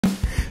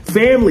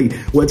Family,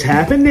 what's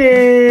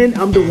happening?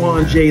 I'm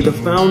Dewan J, the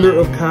founder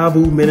of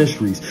Kavu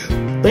Ministries.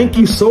 Thank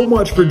you so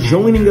much for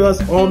joining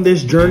us on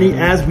this journey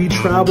as we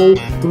travel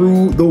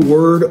through the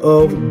Word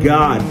of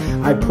God.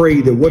 I pray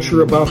that what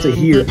you're about to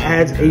hear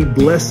adds a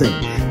blessing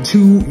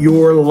to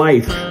your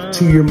life,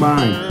 to your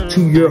mind,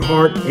 to your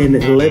heart,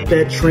 and let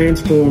that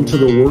transform to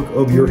the work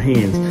of your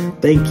hands.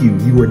 Thank you.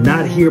 You are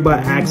not here by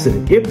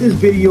accident. If this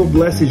video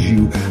blesses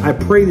you, I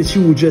pray that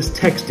you will just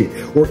text it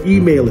or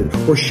email it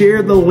or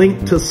share the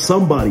link to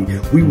somebody.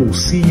 We will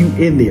see you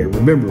in there.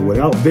 Remember,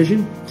 without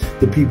vision,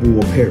 the people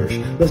will perish.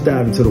 Let's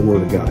dive into the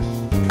Word of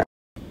God.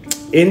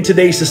 In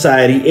today's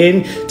society,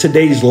 in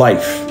today's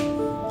life,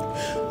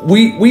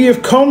 we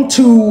have come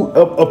to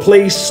a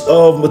place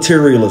of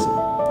materialism.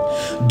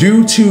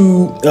 Due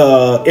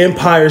to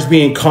empires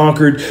being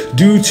conquered,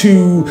 due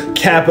to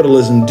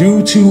capitalism,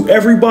 due to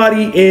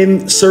everybody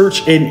in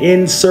search and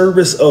in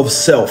service of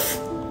self.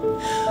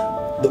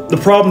 The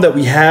problem that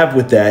we have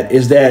with that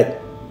is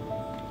that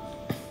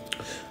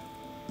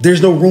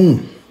there's no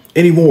room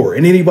anymore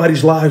in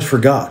anybody's lives for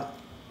God.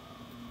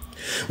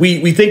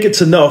 We think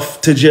it's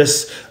enough to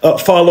just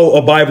follow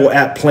a Bible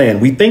app plan.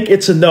 We think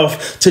it's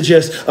enough to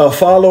just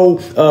follow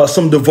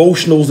some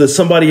devotionals that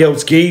somebody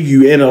else gave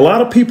you. And a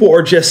lot of people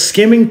are just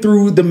skimming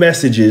through the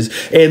messages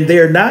and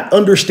they're not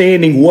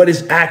understanding what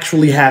is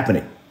actually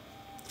happening.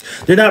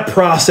 They're not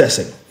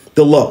processing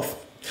the love.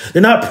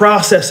 They're not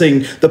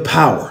processing the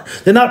power.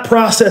 They're not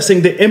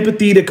processing the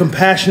empathy, the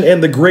compassion,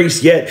 and the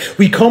grace. Yet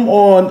we come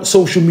on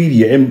social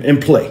media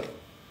and play.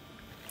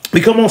 We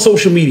come on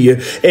social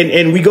media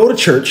and we go to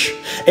church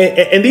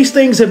and these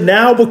things have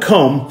now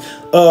become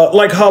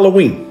like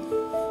Halloween.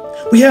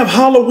 We have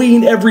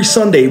Halloween every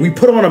Sunday. We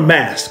put on a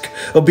mask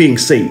of being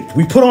saved.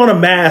 We put on a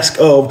mask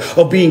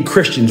of being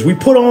Christians. We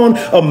put on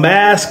a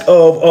mask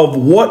of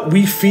what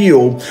we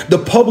feel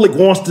the public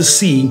wants to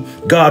see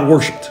God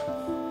worshiped,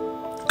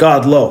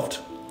 God loved.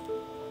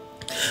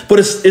 But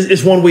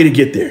it's one way to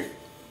get there.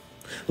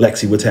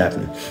 Lexi, what's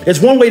happening? It's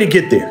one way to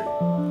get there.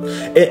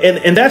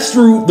 And that's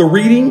through the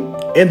reading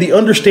and the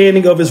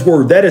understanding of his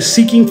word. That is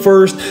seeking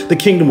first the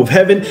kingdom of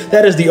heaven.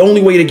 That is the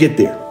only way to get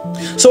there.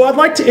 So I'd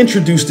like to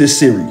introduce this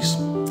series.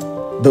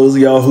 Those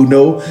of y'all who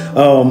know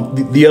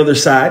the other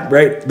side,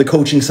 right? The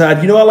coaching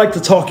side, you know, I like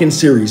to talk in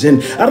series.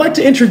 And I'd like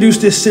to introduce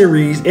this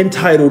series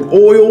entitled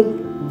Oil,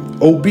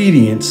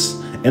 Obedience,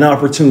 and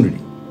Opportunity.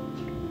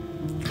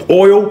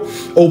 Oil,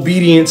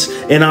 obedience,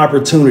 and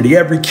opportunity.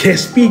 Every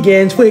kiss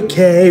begins with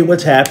K.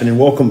 What's happening?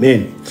 Welcome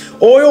in.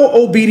 Oil,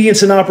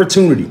 obedience, and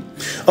opportunity.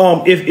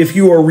 If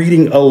you are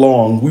reading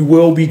along, we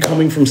will be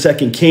coming from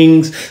 2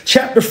 Kings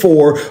chapter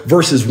 4,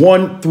 verses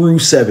 1 through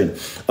 7.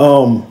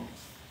 And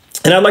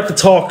I'd like to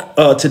talk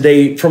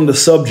today from the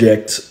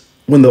subject,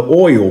 when the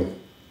oil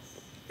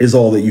is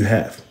all that you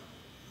have.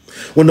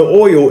 When the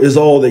oil is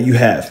all that you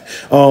have.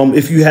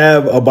 If you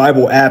have a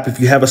Bible app, if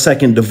you have a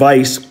second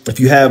device, if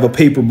you have a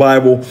paper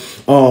Bible,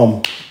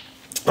 I'm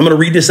going to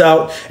read this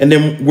out and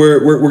then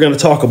we're going to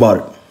talk about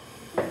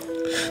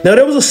it. Now,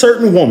 there was a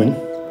certain woman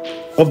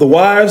of the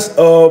wives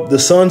of the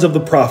sons of the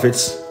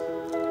prophets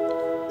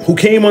who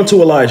came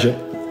unto Elijah,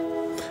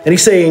 and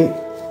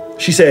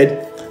she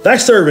said, thy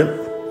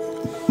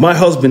servant, my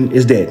husband,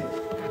 is dead.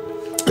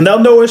 And thou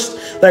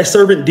knowest thy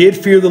servant did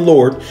fear the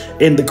Lord,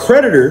 and the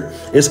creditor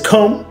is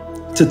come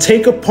to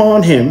take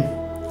upon him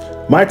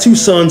my two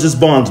sons as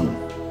bondsmen.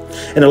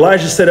 And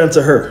Elijah said unto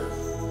her,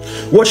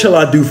 what shall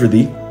I do for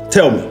thee?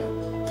 Tell me,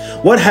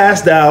 what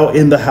hast thou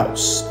in the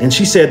house? And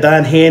she said,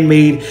 thine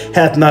handmaid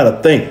hath not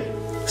a thing,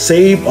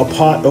 save a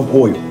pot of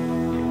oil.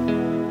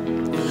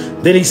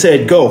 Then he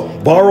said, go,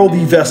 borrow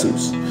thee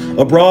vessels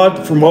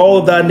abroad from all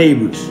of thy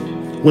neighbors.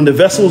 When the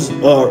vessels,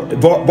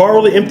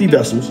 borrow the empty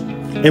vessels,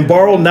 and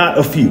borrow not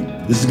a few.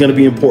 This is going to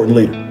be important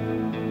later.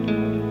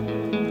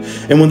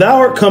 And when thou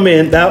art come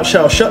in, thou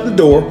shalt shut the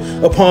door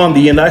upon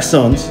thee and thy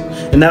sons,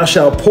 and thou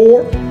shalt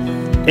pour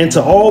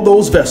into all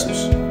those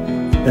vessels,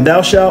 and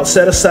thou shalt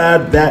set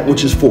aside that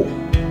which is full.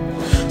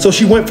 So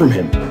she went from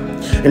him,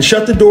 and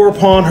shut the door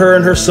upon her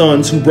and her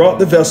sons, who brought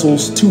the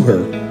vessels to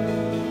her,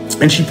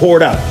 and she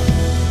poured out.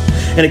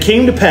 And it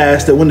came to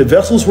pass that when the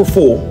vessels were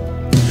full,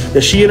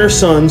 that she and her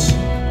sons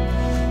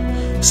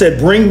said,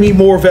 bring me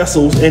more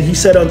vessels. And he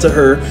said unto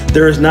her,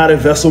 there is not a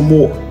vessel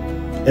more.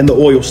 And the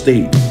oil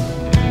stayed.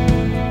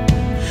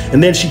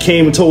 And then she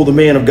came and told the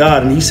man of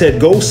God, and he said,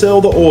 go sell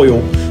the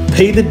oil,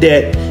 pay the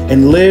debt,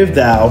 and live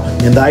thou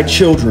and thy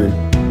children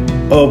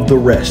of the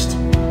rest.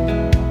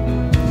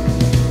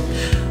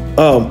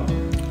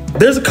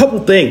 There's a couple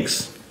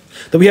things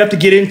that we have to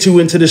get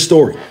into this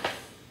story.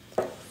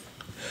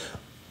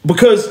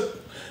 Because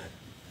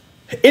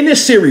in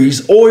this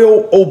series,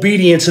 Oil,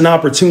 Obedience, and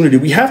Opportunity,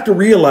 we have to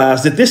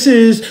realize that this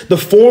is the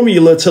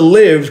formula to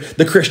live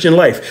the Christian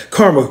life.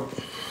 Carmen,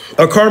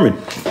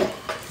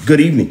 good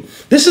evening.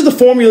 This is the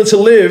formula to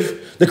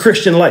live the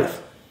Christian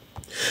life.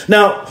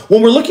 Now,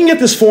 when we're looking at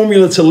this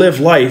formula to live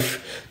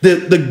life,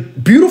 the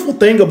beautiful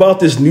thing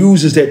about this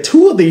news is that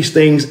two of these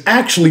things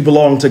actually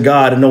belong to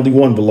God and only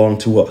one belong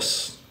to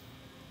us.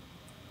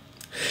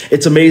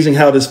 It's amazing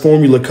how this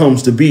formula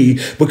comes to be,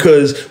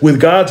 because with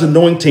God's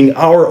anointing,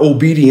 our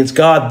obedience,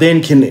 God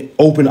then can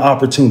open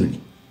opportunity.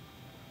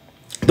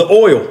 The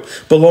oil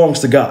belongs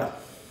to God.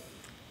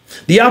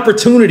 The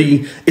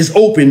opportunity is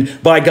opened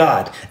by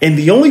God. And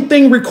the only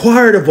thing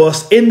required of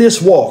us in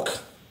this walk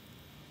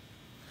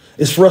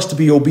is for us to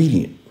be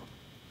obedient.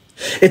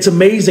 It's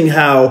amazing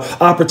how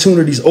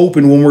opportunities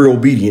open when we're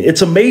obedient.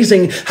 It's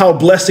amazing how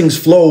blessings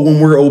flow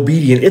when we're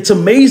obedient. It's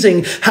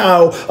amazing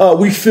how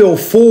we feel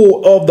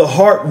full of the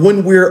heart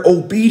when we're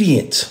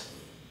obedient.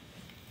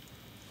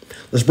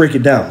 Let's break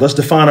it down. Let's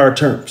define our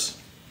terms.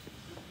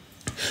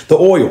 The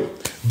oil,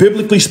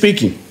 biblically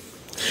speaking,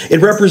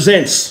 it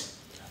represents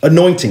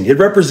anointing. It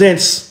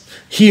represents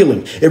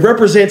healing. It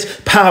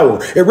represents power.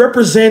 It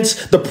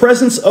represents the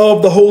presence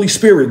of the Holy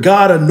Spirit.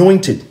 God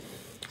anointed.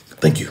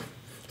 Thank you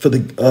for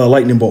the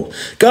lightning bolt.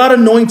 God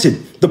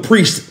anointed the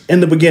priest in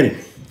the beginning.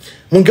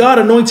 When God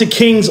anointed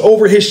kings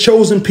over his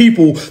chosen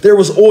people, there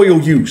was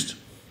oil used.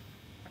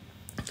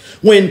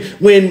 When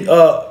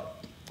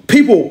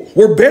people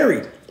were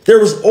buried, there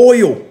was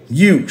oil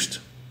used.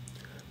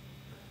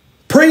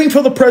 Praying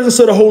for the presence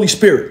of the Holy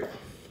Spirit.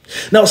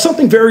 Now,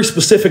 something very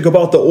specific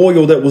about the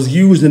oil that was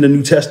used in the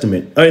New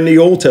Testament, in the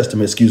Old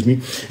Testament, excuse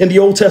me, in the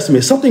Old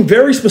Testament, something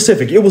very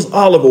specific. It was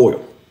olive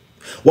oil.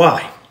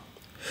 Why?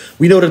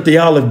 We know that the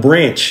olive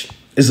branch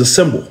is a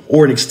symbol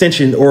or an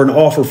extension or an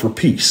offer for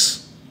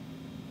peace.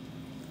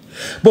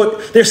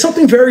 But there's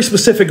something very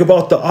specific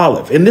about the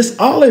olive. And this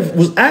olive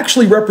was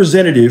actually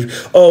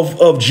representative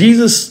of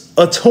Jesus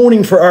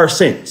atoning for our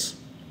sins.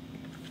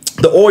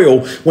 The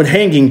oil, when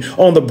hanging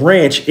on the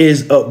branch,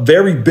 is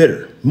very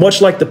bitter,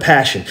 much like the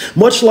Passion,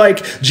 much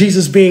like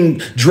Jesus being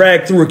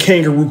dragged through a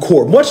kangaroo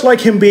court, much like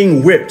him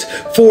being whipped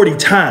 40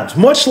 times,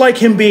 much like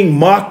him being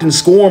mocked and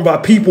scorned by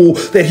people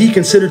that he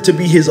considered to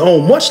be his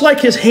own, much like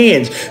his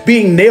hands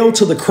being nailed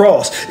to the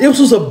cross. It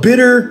was a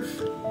bitter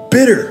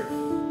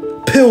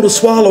pill to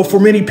swallow for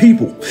many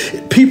people.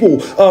 People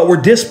were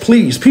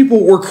displeased.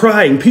 People were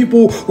crying.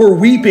 People were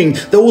weeping.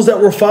 Those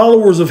that were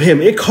followers of him.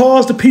 It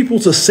caused the people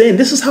to sin.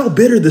 This is how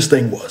bitter this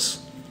thing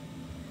was.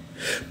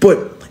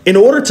 But in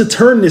order to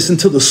turn this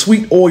into the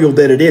sweet oil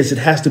that it is, it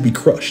has to be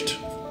crushed.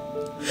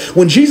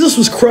 When Jesus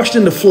was crushed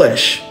in the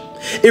flesh,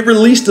 it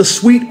released the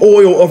sweet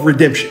oil of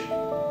redemption.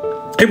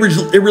 It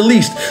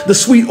released the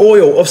sweet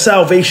oil of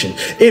salvation.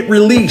 It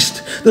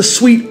released the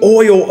sweet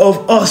oil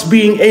of us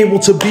being able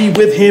to be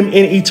with him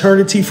in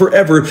eternity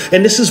forever.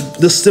 And this is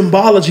the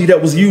symbology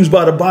that was used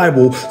by the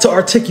Bible to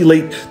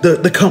articulate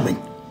the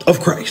coming of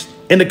Christ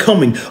and the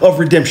coming of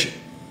redemption.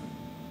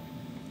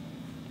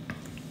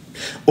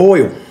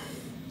 Oil.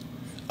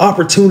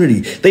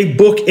 Opportunity. They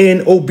book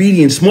in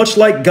obedience, much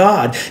like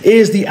God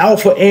is the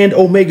Alpha and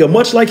Omega,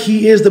 much like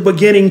he is the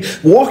beginning,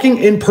 walking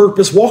in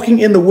purpose, walking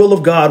in the will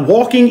of God,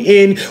 walking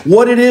in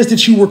what it is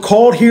that you were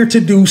called here to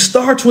do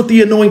starts with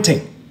the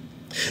anointing.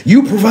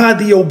 You provide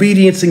the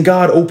obedience and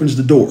God opens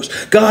the doors.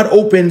 God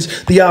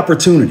opens the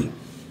opportunity.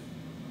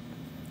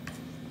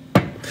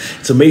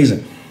 It's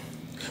amazing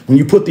when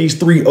you put these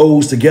three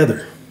O's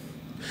together,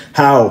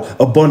 how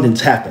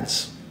abundance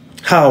happens,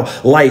 how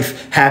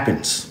life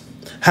happens,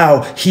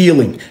 how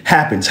healing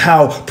happens,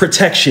 how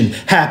protection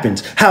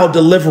happens, how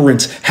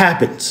deliverance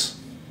happens.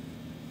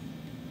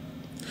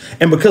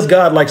 And because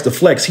God likes to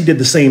flex, he did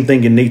the same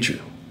thing in nature.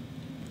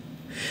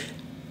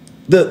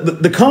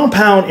 The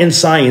compound in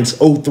science,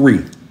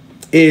 O3,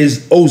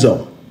 is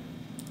ozone.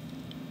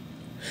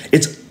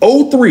 It's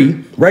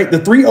O3, right? The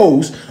three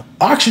O's,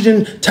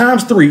 oxygen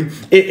times 3,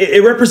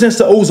 it represents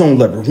the ozone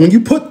layer. When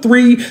you put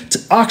 3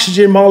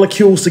 oxygen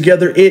molecules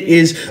together, it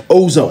is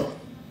ozone.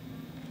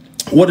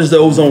 What does the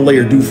ozone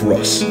layer do for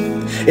us?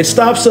 It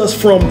stops us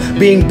from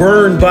being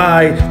burned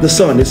by the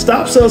sun. It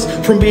stops us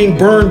from being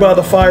burned by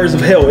the fires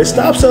of hell. It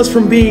stops us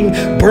from being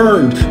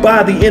burned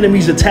by the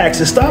enemy's attacks.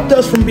 It stopped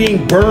us from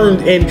being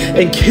burned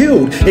and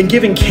killed and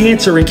giving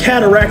cancer and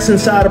cataracts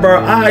inside of our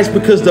eyes,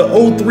 because the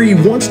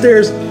O3, once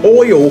there's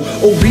oil,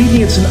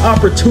 obedience, and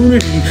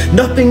opportunity,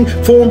 nothing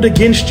formed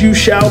against you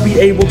shall be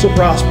able to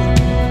prosper.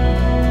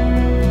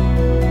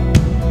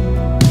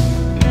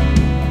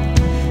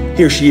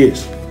 Here she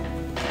is.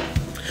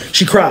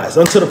 She cries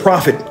unto the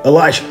prophet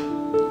Elijah.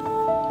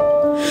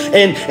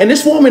 And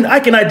this woman I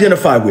can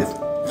identify with.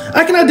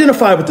 I can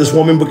identify with this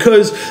woman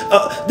because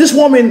this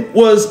woman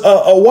was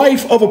a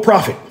wife of a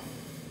prophet.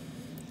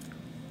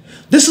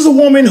 This is a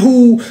woman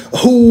who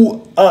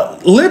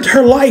lived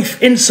her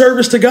life in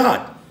service to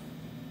God.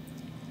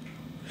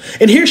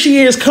 And here she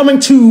is coming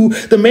to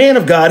the man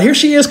of God. Here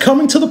she is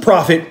coming to the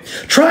prophet,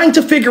 trying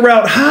to figure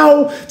out,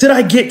 how did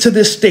I get to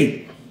this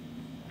state?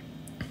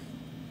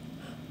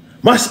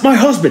 My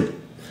husband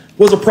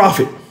was a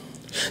prophet.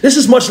 This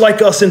is much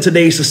like us in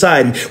today's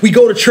society. We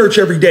go to church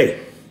every day.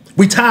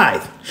 We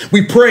tithe.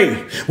 We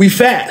pray. We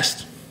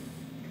fast.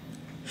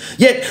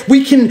 Yet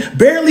we can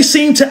barely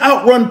seem to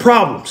outrun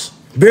problems,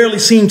 barely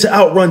seem to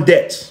outrun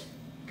debts,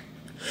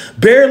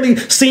 barely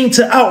seem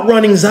to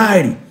outrun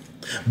anxiety,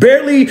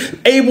 barely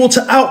able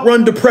to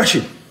outrun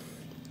depression.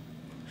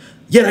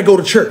 Yet I go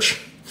to church.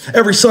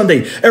 every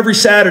Sunday, every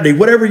Saturday,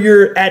 whatever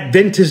your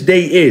Adventist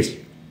day is,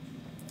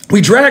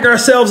 we drag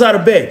ourselves out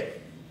of bed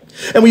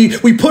and we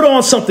put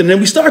on something, and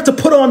we start to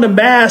put on the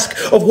mask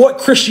of what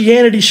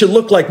Christianity should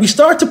look like. We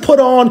start to put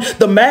on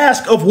the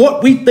mask of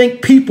what we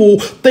think people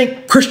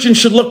think Christians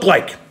should look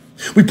like.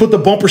 We put the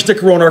bumper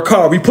sticker on our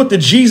car. We put the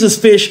Jesus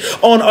fish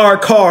on our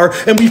car,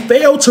 and we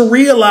fail to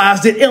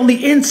realize that on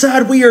the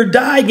inside we are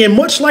dying. And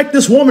much like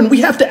this woman,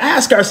 we have to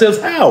ask ourselves,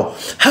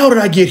 how did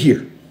I get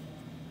here?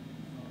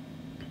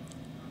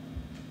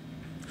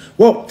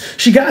 Well,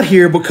 she got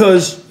here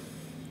because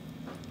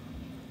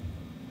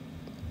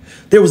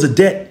there was a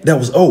debt that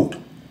was owed.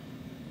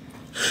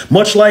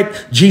 Much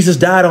like Jesus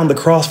died on the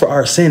cross for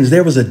our sins,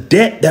 there was a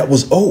debt that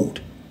was owed.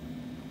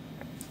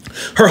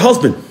 Her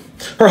husband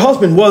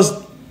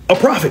was a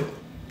prophet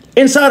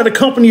inside of the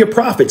company of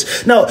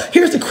prophets. Now,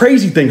 here's the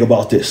crazy thing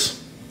about this.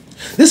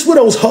 This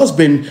widow's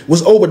husband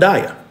was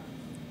Obadiah.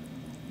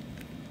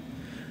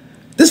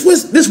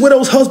 This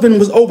widow's husband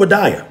was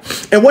Obadiah.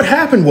 And what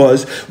happened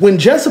was when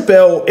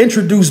Jezebel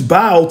introduced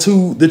Baal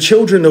to the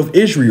children of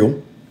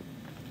Israel,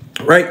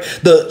 right,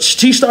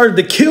 she started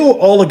to kill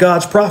all of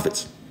God's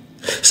prophets.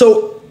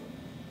 So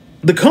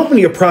the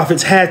company of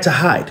prophets had to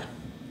hide.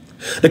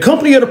 The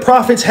company of the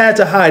prophets had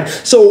to hide.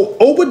 So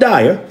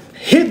Obadiah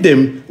hid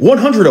them,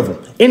 100 of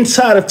them,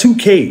 inside of 2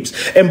 caves.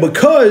 And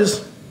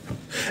because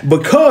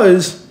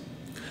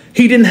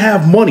he didn't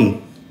have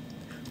money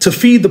to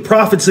feed the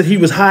prophets that he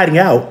was hiding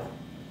out,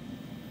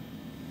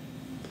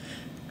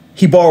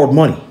 he borrowed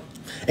money.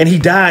 And he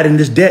died, and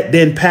this debt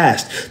then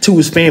passed to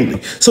his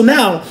family. So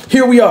now,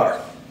 here we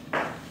are.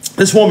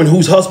 This woman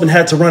whose husband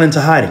had to run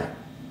into hiding.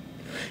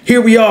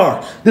 Here we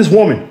are. This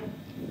woman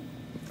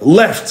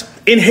left,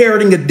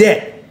 inheriting a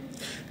debt.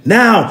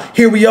 Now,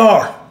 here we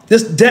are.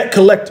 This debt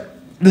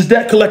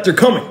collector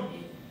coming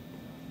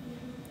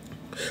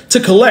to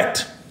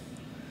collect.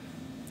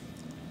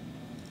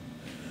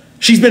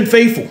 She's been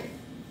faithful.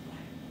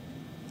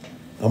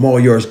 I'm all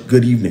yours.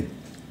 Good evening.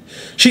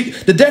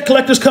 The debt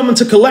collector's coming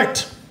to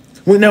collect.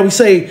 Well, now we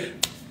say,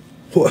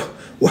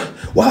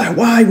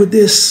 why would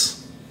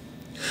this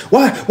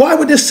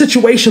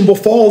situation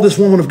befall this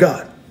woman of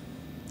God?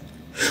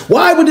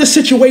 Why would this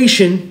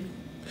situation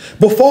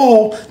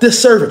befall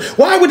this servant?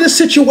 Why would this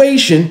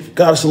situation,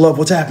 God is to love,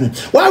 what's happening?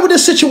 Why would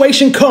this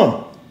situation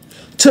come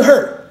to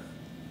her?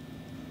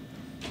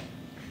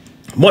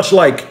 Much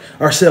like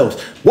ourselves.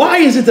 Why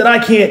is it that I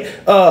can't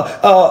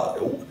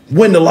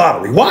win the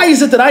lottery? Why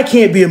is it that I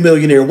can't be a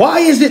millionaire? Why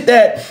is it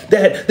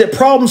that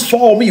problems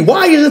fall me?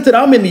 Why is it that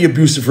I'm in the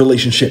abusive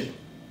relationship?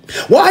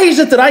 Why is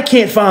it that I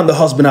can't find the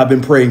husband I've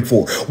been praying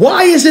for?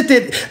 Why is it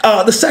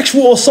that the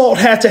sexual assault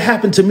had to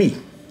happen to me?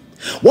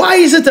 Why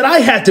is it that I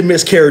had to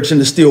miscarriage in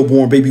the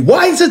stillborn baby?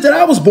 Why is it that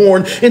I was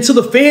born into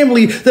the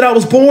family that I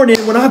was born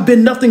in when I've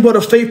been nothing but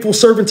a faithful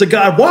servant to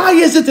God? Why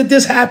is it that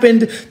this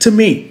happened to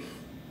me?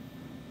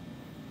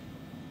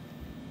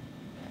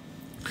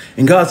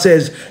 And God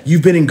says,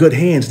 you've been in good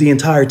hands the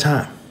entire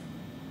time.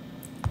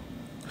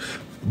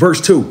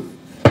 Verse 2.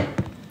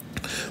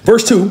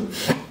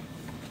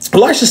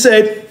 Elisha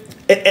said,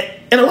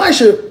 and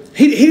Elisha,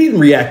 he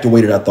didn't react the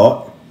way that I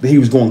thought that he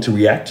was going to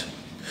react.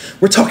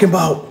 We're talking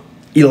about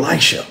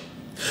Elisha.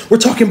 We're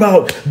talking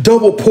about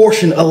double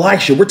portion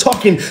Elisha. We're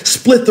talking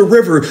split the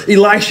river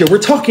Elisha. We're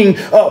talking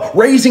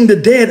raising the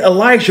dead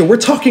Elisha. We're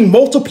talking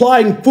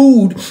multiplying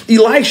food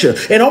Elisha.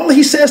 And all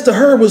he says to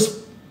her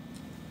was,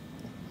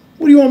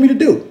 what do you want me to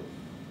do?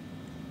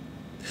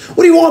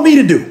 What do you want me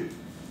to do?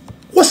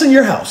 What's in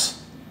your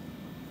house?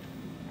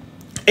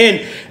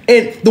 And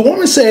the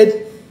woman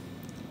said,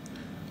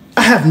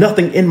 I have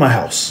nothing in my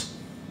house.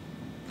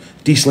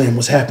 D-Slam,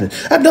 what's happening?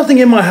 I have nothing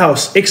in my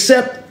house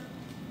except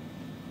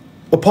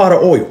a pot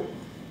of oil.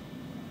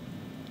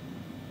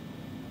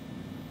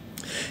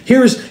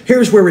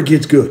 Here's where it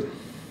gets good.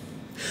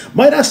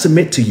 Might I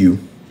submit to you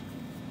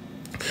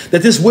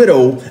that this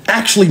widow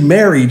actually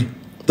married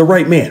the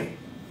right man?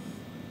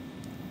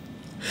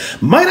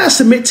 Might I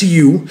submit to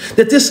you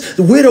that this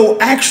widow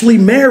actually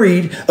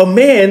married a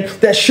man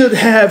that should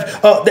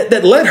have,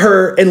 that led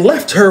her and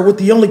left her with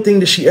the only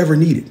thing that she ever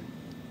needed?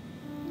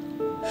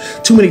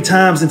 Too many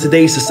times in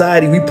today's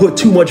society, we put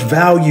too much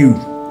value.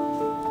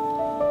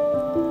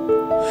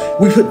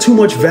 We put too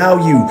much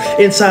value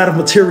inside of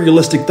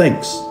materialistic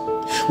things.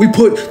 We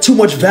put too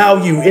much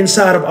value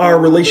inside of our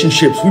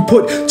relationships. We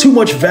put too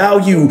much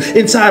value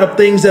inside of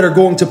things that are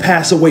going to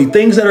pass away,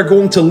 things that are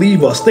going to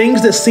leave us,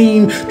 things that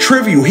seem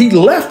trivial. He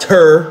left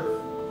her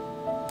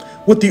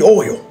with the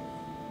oil.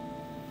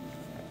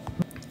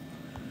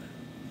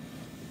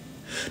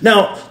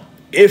 Now,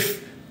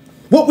 if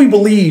what we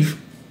believe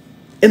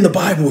in the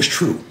Bible is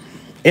true,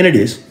 and it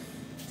is,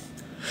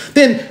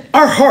 then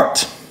our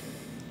heart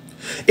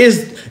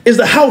is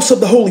the house of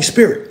the Holy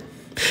Spirit.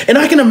 And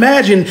I can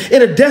imagine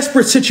in a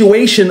desperate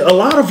situation, a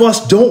lot of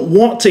us don't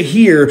want to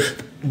hear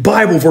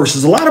Bible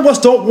verses. A lot of us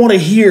don't want to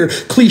hear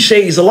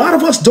cliches. A lot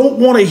of us don't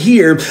want to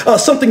hear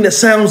something that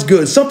sounds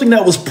good, something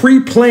that was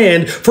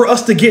pre-planned for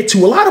us to get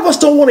to. A lot of us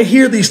don't want to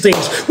hear these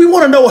things. We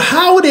want to know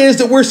how it is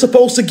that we're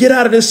supposed to get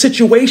out of this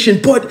situation,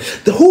 but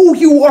who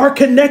you are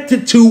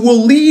connected to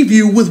will leave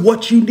you with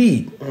what you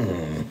need.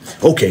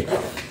 Okay.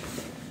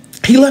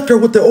 He left her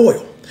with the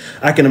oil.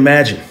 I can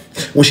imagine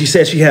when she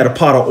said she had a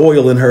pot of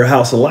oil in her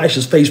house,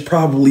 Elisha's face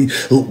probably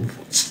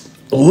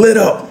lit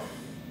up.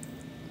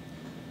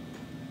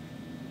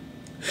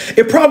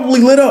 It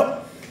probably lit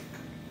up.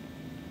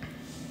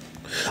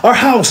 Our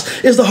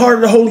house is the heart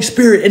of the Holy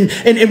Spirit.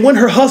 And when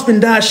her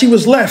husband died, she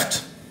was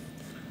left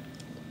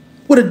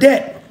with a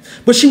debt,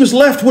 but she was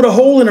left with a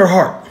hole in her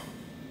heart.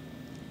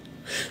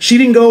 She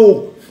didn't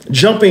go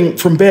jumping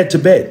from bed to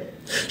bed.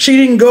 She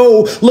didn't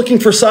go looking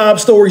for sob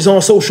stories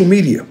on social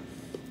media.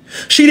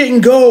 She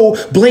didn't go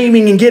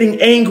blaming and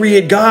getting angry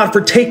at God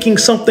for taking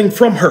something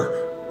from her.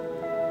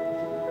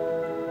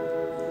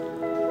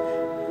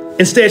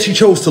 Instead, she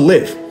chose to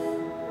live.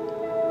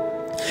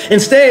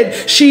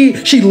 Instead,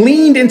 she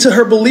leaned into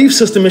her belief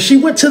system and she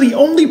went to the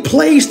only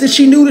place that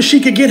she knew that she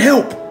could get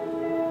help.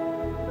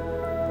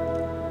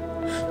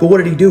 But what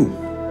did he do?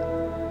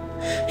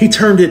 He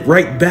turned it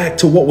right back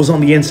to what was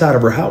on the inside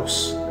of her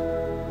house.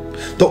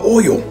 The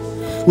oil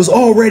was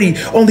already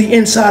on the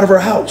inside of her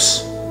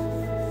house.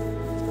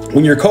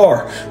 When your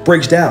car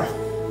breaks down,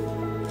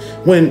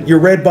 when your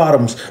red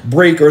bottoms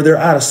break or they're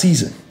out of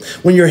season,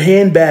 when your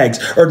handbags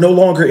are no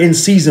longer in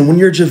season, when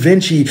your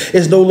Givenchy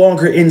is no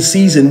longer in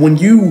season, when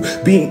you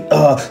being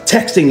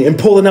texting and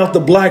pulling out the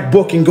black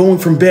book and going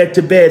from bed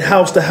to bed,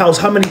 house to house,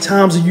 how many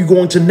times are you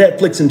going to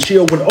Netflix and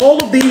chill? When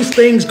all of these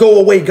things go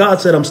away, God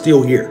said, I'm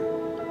still here.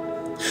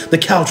 The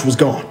couch was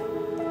gone.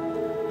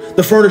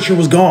 The furniture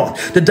was gone.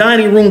 The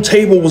dining room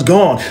table was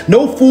gone.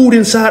 No food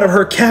inside of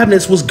her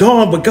cabinets was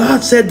gone, but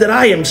God said that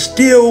I am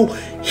still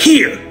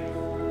here.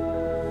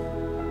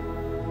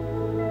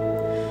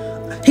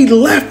 He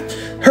left,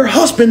 her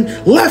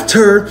husband left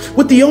her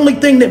with the only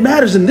thing that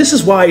matters. And this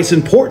is why it's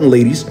important,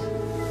 ladies,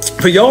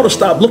 for y'all to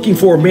stop looking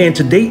for a man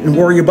to date and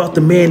worry about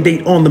the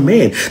mandate on the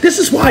man. This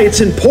is why it's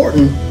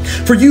important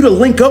for you to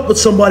link up with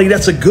somebody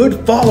that's a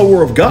good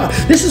follower of God.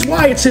 This is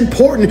why it's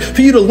important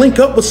for you to link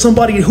up with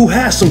somebody who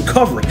has some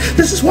covering.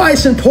 This is why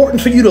it's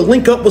important for you to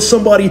link up with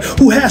somebody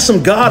who has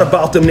some God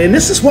about them. And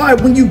this is why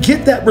when you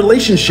get that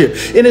relationship,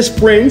 and it's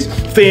friends,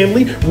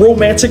 family,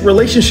 romantic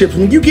relationships,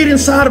 when you get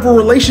inside of a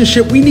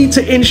relationship, we need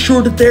to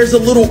ensure that there's a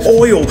little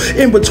oil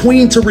in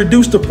between to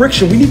reduce the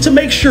friction. We need to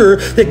make sure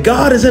that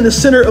God is in the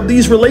center of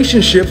these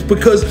relationships,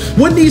 because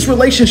when these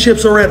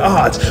relationships are at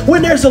odds,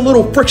 when there's a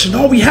little friction,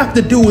 all we have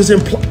to do is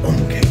apply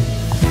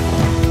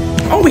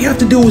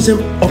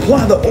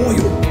the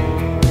oil.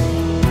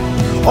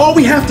 All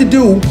we have to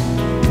do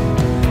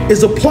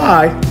is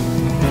apply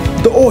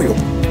the oil.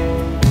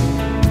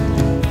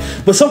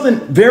 But something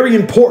very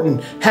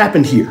important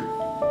happened here.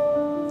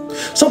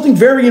 Something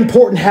very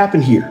important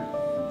happened here.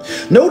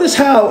 Notice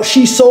how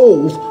she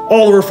sold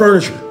all of her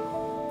furniture.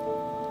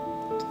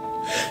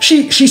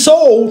 She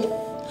sold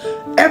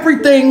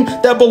everything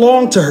that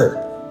belonged to her.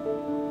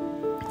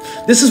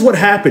 This is what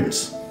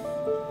happens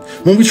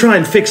when we try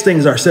and fix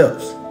things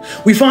ourselves.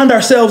 We find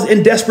ourselves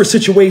in desperate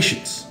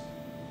situations.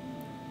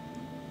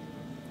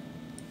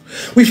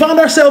 We find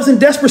ourselves in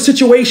desperate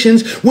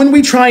situations when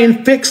we try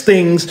and fix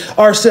things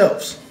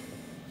ourselves.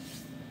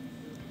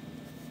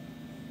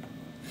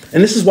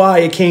 And this is why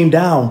it came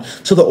down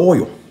to the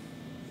oil.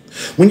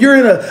 When you're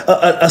in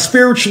a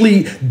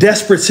spiritually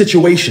desperate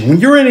situation, when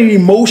you're in an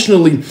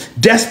emotionally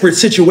desperate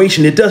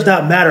situation, it does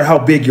not matter how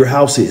big your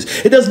house is.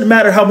 It doesn't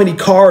matter how many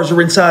cars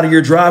are inside of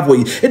your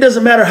driveway. It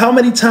doesn't matter how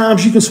many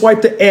times you can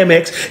swipe the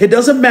Amex. It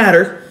doesn't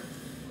matter.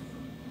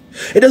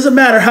 It doesn't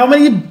matter how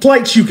many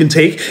flights you can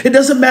take. It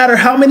doesn't matter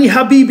how many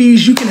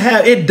Habibis you can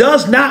have. It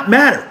does not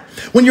matter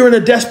when you're in a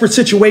desperate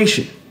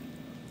situation.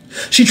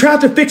 She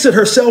tried to fix it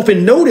herself,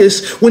 and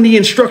notice when the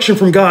instruction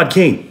from God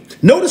came.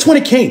 Notice when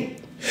it came.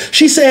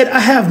 She said, I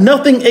have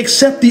nothing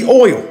except the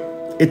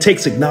oil. It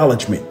takes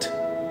acknowledgement.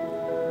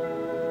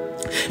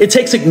 It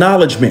takes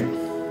acknowledgement.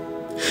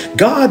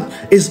 God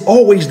is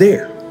always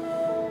there,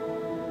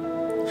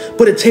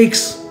 but it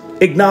takes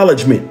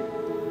acknowledgement.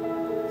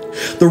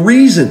 The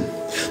reason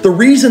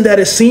that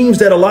it seems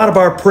that a lot of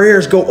our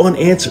prayers go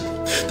unanswered,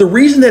 the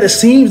reason that it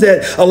seems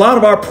that a lot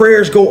of our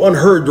prayers go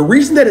unheard, the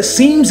reason that it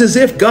seems as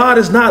if God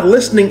is not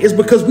listening is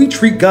because we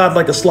treat God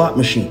like a slot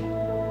machine.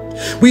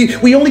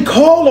 We only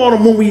call on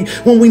him when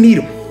we need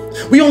him.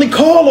 We only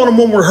call on him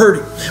when we're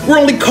hurting. We're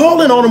only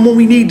calling on him when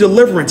we need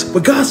deliverance.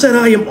 But God said,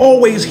 I am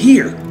always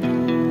here.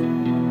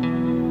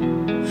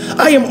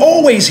 I am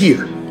always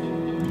here.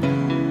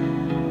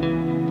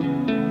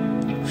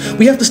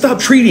 We have to stop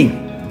treating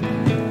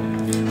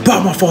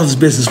about my father's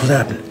business. What's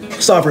happening?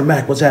 Sovereign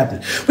Mac, what's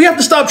happening? We have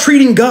to stop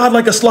treating God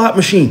like a slot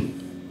machine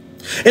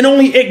and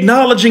only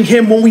acknowledging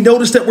him when we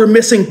notice that we're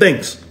missing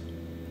things.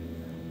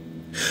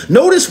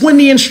 Notice when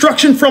the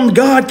instruction from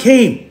God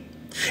came.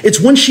 It's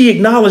when she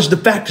acknowledged the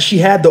fact that she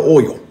had the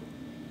oil.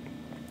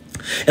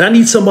 And I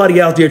need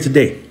somebody out there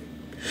today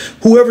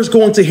Whoever's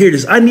going to hear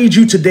this, I need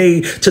you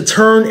today to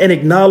turn and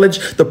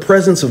acknowledge the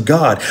presence of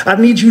God. I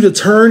need you to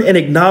turn and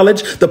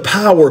acknowledge the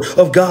power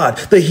of God,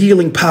 the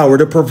healing power,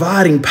 the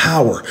providing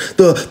power,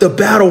 the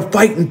battle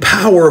fighting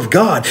power of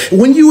God.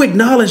 When you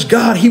acknowledge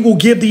God, he will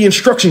give the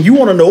instruction. You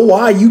want to know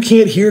why you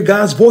can't hear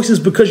God's voices?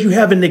 Because you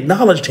haven't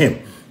acknowledged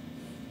him.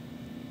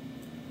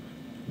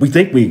 We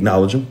think we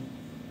acknowledge him.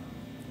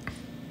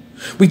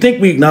 We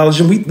think we acknowledge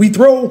him. We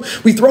throw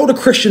the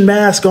Christian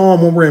mask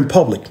on when we're in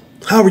public.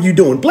 How are you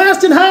doing?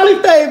 Blessed and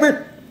highly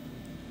favored.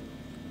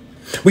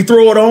 We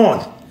throw it on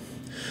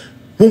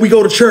when we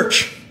go to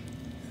church.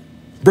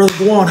 Brother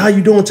Dewan, how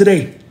you doing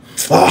today?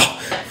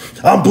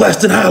 I'm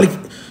blessed and highly.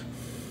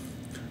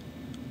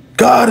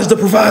 God is the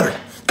provider.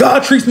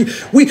 God treats me.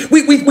 We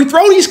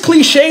throw these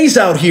cliches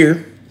out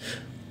here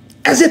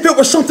as if it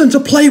was something to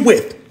play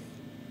with.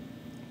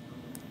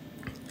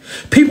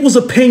 People's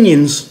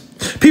opinions,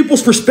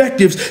 people's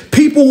perspectives,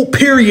 people,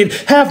 period,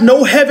 have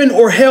no heaven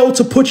or hell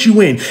to put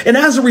you in. And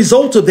as a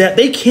result of that,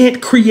 they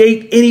can't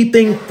create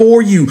anything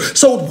for you.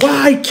 So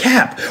why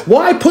cap?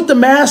 Why put the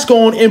mask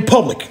on in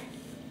public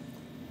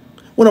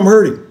when I'm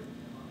hurting?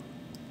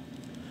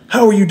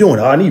 How are you doing?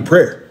 I need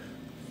prayer.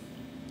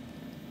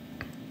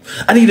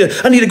 I need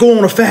to go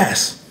on a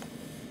fast.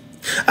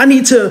 I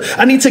need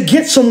to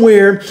get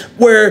somewhere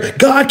where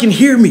God can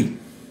hear me.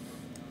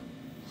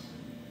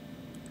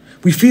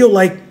 We feel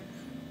like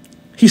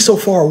he's so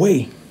far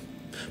away,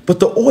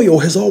 but the oil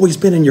has always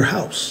been in your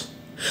house.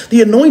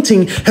 The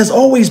anointing has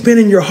always been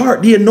in your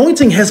heart. The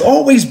anointing has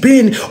always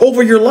been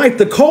over your life.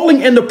 The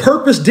calling and the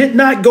purpose did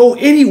not go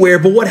anywhere.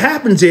 But what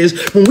happens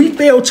is when we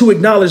fail to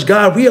acknowledge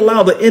God, we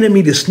allow the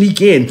enemy to sneak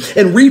in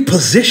and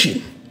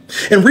reposition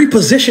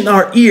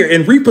our ear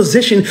and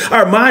reposition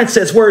our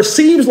mindsets where it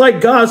seems like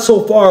God's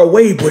so far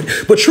away.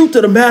 But truth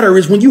of the matter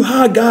is, when you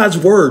hide God's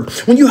word,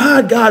 when you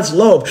hide God's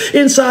love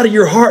inside of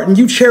your heart and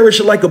you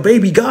cherish it like a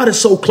baby, God is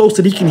so close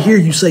that he can hear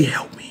you say,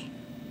 help me.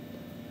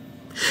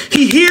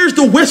 He hears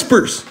the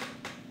whispers.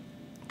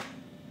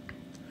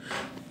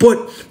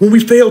 But when we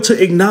fail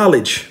to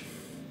acknowledge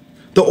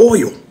the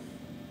oil,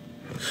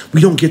 we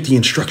don't get the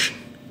instruction.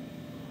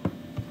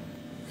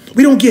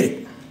 We don't get it.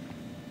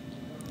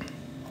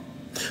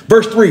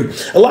 Verse 3,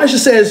 Elisha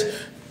says,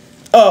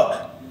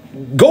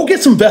 go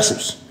get some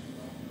vessels.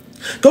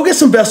 Go get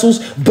some vessels.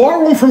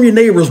 Borrow them from your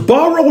neighbors.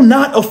 Borrow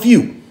not a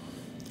few.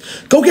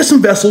 Go get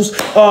some vessels.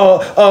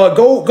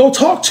 Go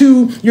talk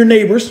to your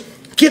neighbors.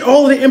 Get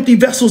all of the empty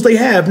vessels they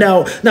have.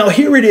 Now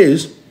here it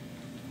is.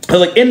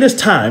 Like in this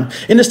time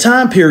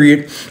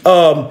period,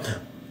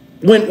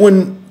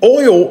 when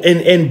oil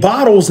and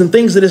bottles and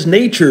things of this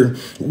nature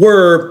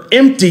were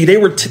empty,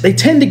 they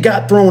tend to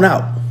got thrown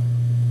out.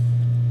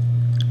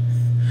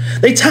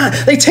 They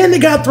tend to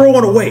got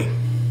thrown away.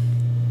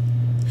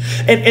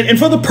 And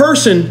for the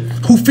person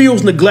who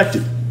feels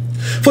neglected,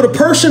 for the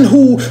person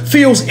who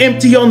feels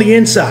empty on the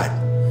inside,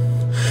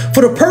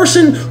 for the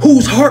person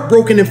who's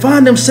heartbroken and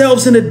find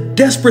themselves in a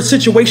desperate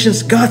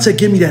situations, God said,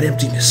 give me that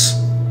emptiness.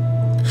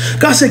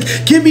 God said,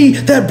 give me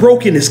that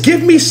brokenness.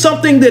 Give me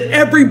something that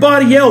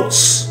everybody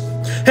else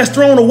has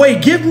thrown away.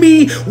 Give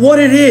me what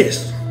it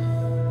is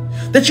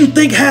that you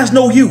think has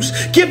no use.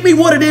 Give me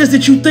what it is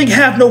that you think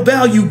have no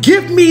value.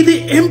 Give me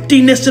the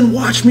emptiness and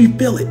watch me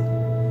fill it.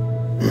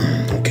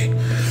 Okay.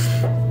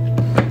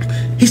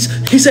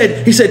 He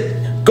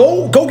said,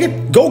 go get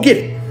it. Go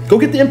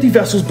get the empty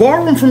vessels,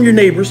 borrow them from your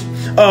neighbors,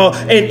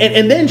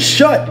 and then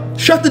shut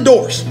the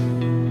doors.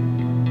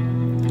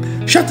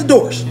 Shut the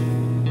doors.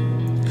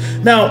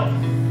 Now,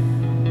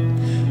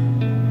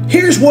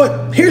 here's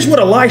what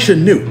Elisha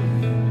knew.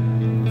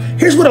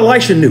 Here's what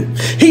Elisha knew.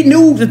 He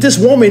knew that this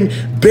woman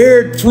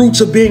bared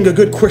fruits of being a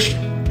good Christian.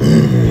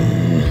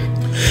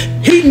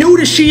 He knew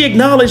that she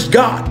acknowledged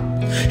God.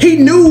 He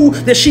knew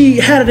that she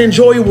had an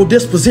enjoyable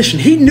disposition.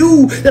 He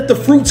knew that the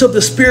fruits of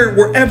the Spirit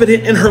were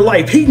evident in her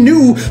life. He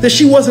knew that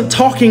she wasn't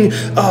talking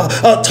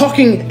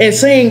and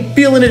saying,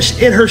 feeling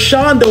it in her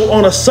shondo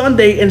on a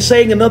Sunday and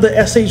saying another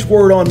SH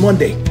word on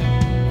Monday.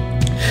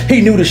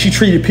 He knew that she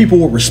treated people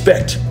with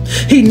respect.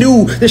 He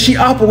knew that she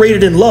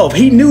operated in love.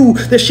 He knew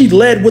that she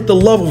led with the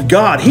love of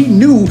God. He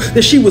knew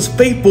that she was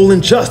faithful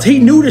and just. He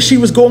knew that she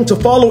was going to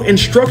follow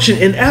instruction.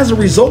 And as a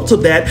result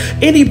of that,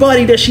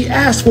 anybody that she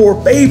asked for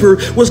a favor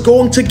was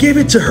going to give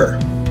it to her.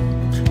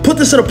 Put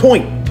this in a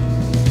point.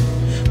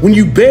 When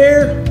you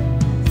bear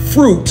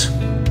fruit,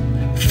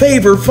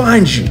 favor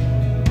finds you.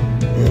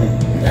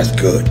 That's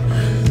good.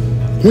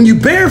 When you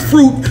bear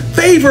fruit,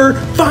 favor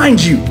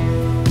finds you.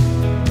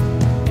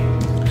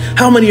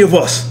 How many of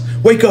us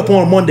wake up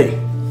on Monday?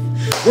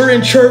 We're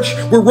in church,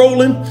 we're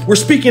rolling, we're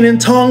speaking in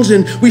tongues,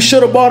 and we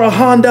should have bought a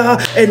Honda,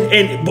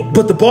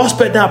 but the boss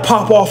bet not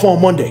pop off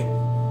on Monday.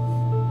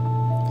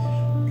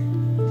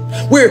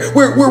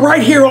 We're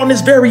right here on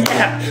this very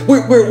app.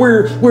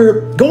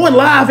 We're going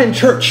live in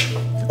church.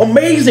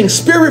 Amazing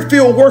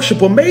spirit-filled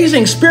worship,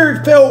 amazing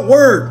spirit-filled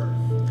word.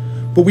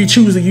 But we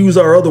choose to use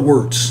our other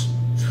words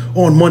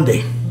on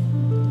Monday.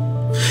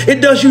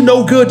 It does you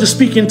no good to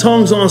speak in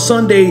tongues on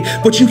Sunday,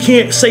 but you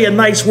can't say a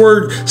nice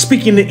word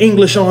speaking in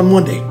English on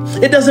Monday.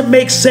 It doesn't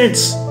make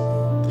sense.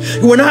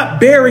 We're not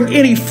bearing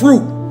any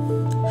fruit.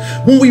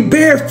 When we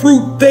bear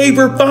fruit,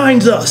 favor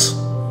finds us.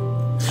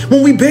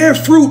 When we bear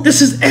fruit,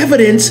 this is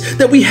evidence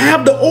that we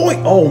have the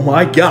oil. Oh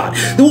my God.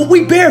 When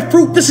we bear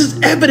fruit, this is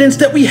evidence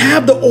that we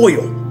have the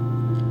oil.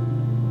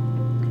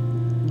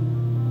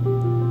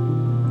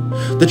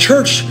 The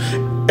church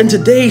in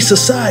today's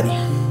society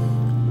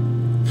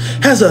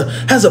has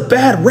a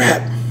bad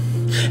rap.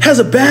 Has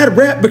a bad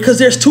rap because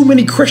there's too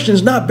many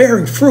Christians not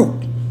bearing fruit.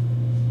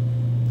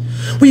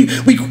 We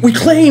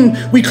claim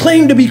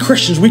to be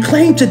Christians. We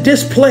claim to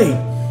display.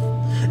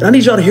 And I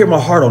need y'all to hear my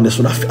heart on this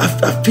one.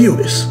 I feel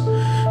this.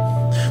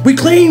 We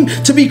claim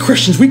to be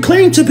Christians. We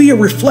claim to be a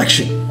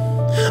reflection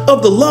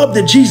of the love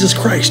that Jesus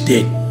Christ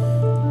did.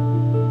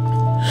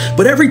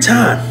 But every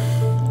time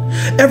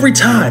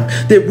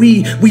that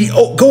we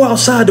go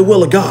outside the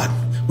will of God,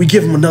 we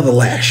give him another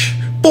lash.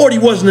 40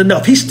 wasn't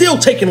enough. He's still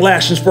taking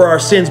lashings for our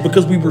sins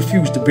because we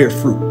refuse to bear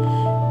fruit.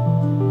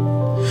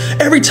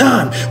 Every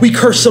time we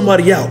curse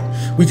somebody out,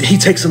 he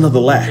takes another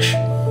lash.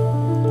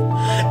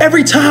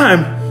 Every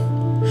time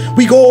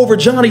we go over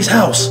Johnny's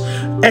house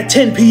at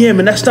 10 p.m.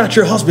 and that's not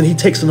your husband, he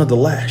takes another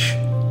lash.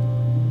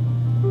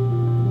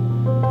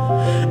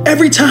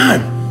 Every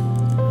time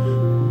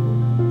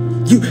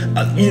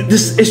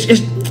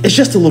it's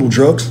just a little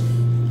drugs,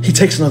 he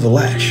takes another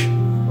lash.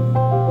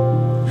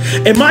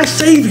 And my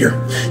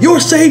Savior, your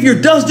Savior,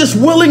 does this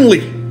willingly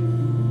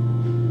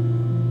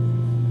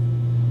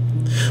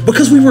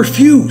because we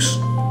refuse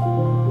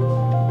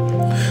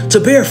to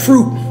bear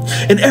fruit.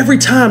 And every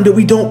time that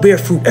we don't bear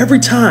fruit, every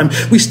time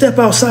we step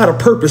outside of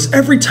purpose,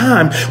 every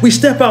time we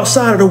step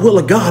outside of the will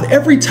of God,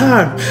 every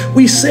time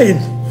we sin,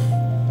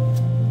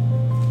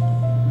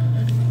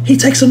 he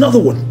takes another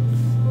one.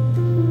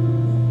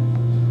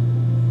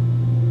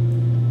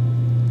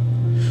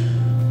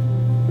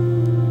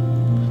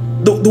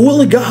 The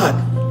will of God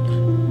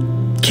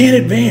can't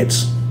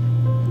advance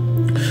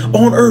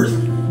on earth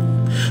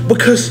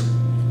because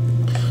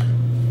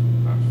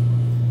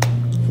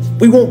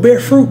we won't bear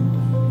fruit.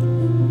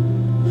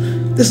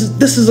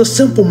 This is a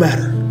simple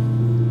matter.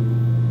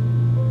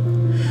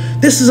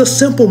 This is a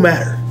simple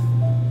matter.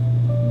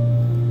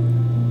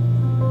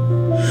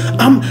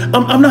 I'm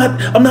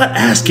not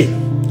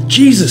asking.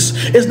 Jesus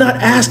is not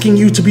asking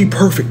you to be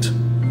perfect.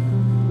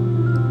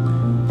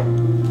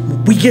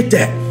 We get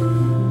that.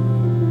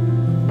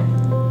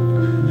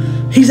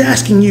 He's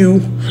asking you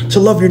to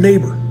love your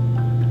neighbor.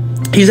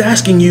 He's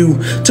asking you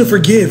to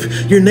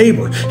forgive your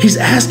neighbor. He's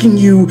asking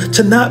you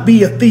to not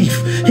be a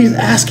thief. He's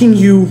asking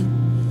you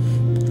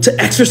to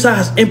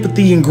exercise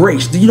empathy and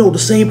grace. You know, the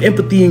same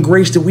empathy and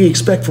grace that we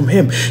expect from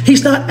him.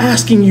 He's not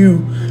asking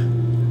you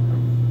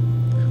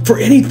for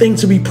anything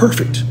to be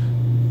perfect.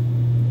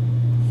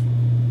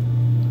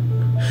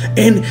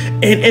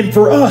 And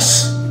for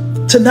us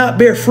to not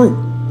bear fruit,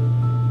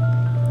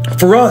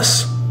 for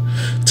us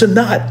to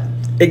not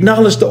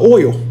acknowledge the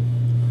oil,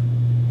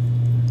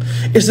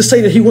 is to say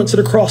that he went to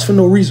the cross for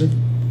no reason.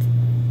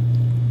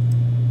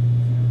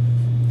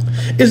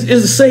 Is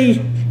to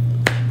say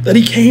that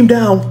he came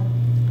down,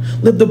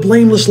 lived a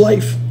blameless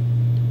life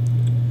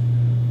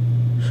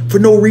for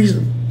no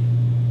reason.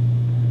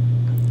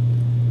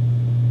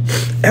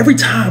 Every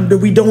time that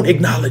we don't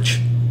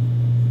acknowledge,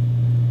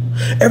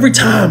 every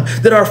time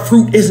that our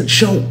fruit isn't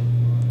shown,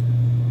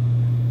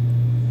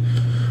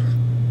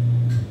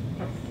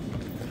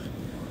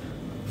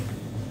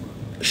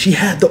 she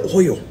had the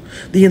oil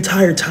the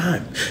entire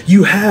time.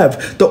 You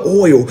have the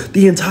oil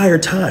the entire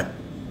time.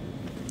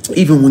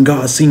 Even when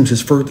God seems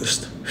his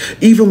furthest.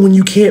 Even when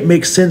you can't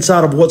make sense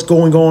out of what's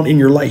going on in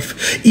your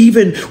life.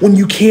 Even when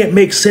you can't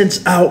make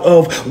sense out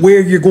of where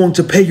you're going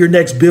to pay your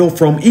next bill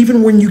from.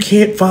 Even when you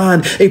can't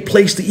find a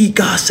place to eat.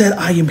 God said,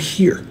 I am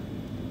here.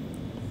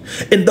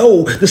 And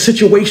though the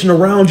situation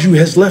around you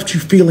has left you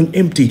feeling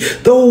empty,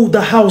 though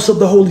the house of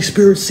the Holy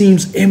Spirit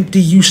seems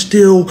empty, you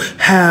still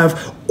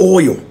have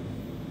oil.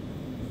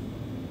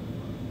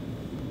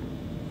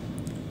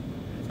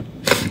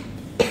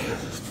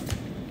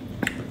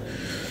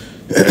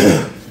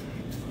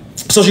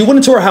 So she went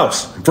into her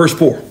house, verse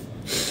 4.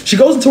 She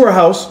goes into her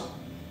house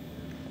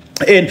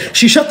and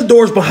she shut the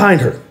doors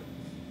behind her.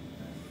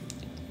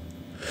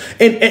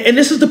 And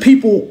this is the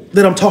people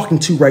that I'm talking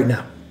to right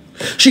now.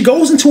 She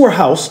goes into her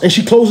house and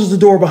she closes the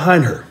door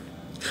behind her.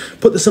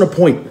 Put this in a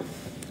point.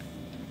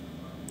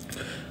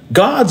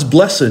 God's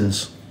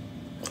blessings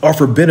are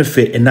for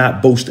benefit and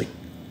not boasting.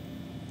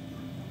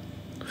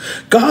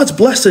 God's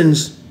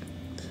blessings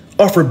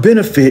are for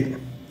benefit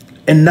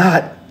and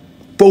not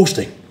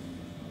boasting.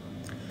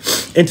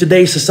 In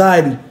today's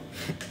society,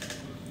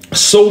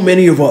 so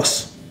many of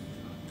us,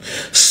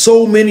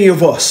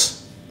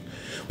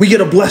 we get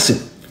a blessing,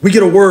 we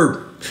get a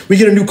word, we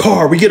get a new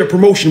car, we get a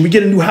promotion, we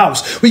get a new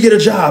house, we get a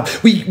job,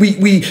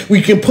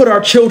 we can put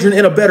our children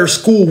in a better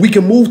school, we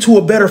can move to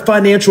a better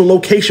financial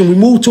location, we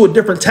move to a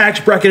different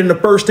tax bracket, and the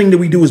first thing that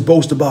we do is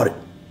boast about it.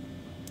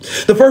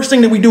 The first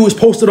thing that we do is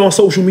post it on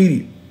social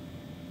media.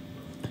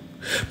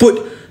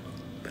 But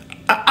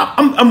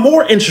I'm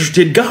more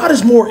interested. God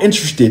is more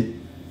interested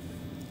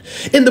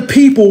in the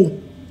people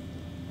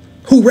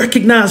who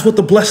recognize what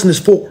the blessing is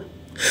for.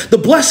 The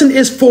blessing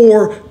is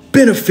for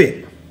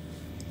benefit.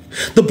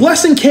 The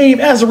blessing came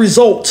as a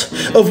result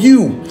of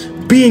you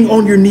being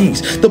on your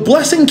knees. The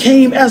blessing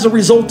came as a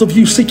result of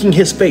you seeking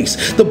his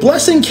face. The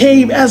blessing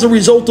came as a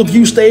result of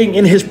you staying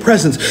in his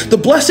presence. The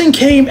blessing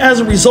came as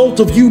a result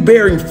of you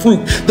bearing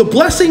fruit. The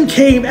blessing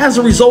came as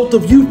a result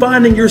of you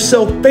finding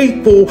yourself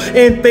faithful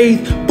and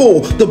faithful.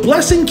 The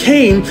blessing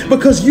came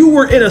because you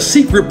were in a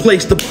secret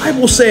place. The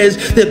Bible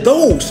says that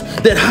those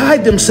that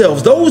hide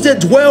themselves, those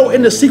that dwell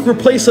in the secret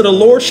place of the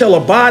Lord shall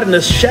abide in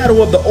the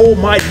shadow of the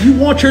Almighty. You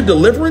want your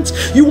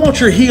deliverance? You want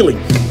your healing?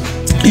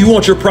 You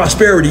want your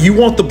prosperity. You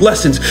want the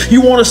blessings.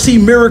 You want to see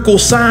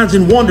miracles, signs,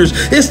 and wonders.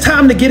 It's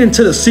time to get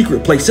into the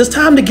secret place. It's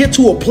time to get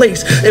to a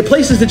place,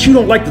 places that you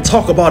don't like to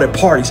talk about at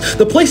parties.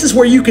 The places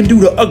where you can do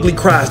the ugly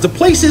cries. The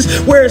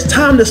places where it's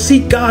time to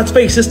seek God's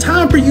face. It's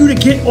time for you to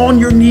get on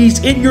your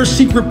knees in your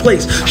secret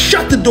place.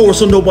 Shut the door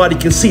so nobody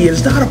can see it.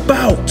 It's not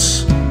about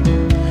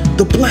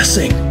the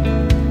blessing.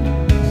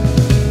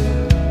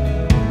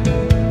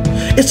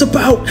 It's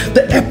about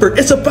the effort.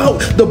 It's about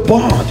the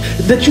bond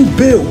that you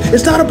build.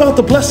 It's not about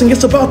the blessing.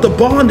 It's about the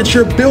bond that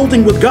you're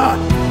building with God.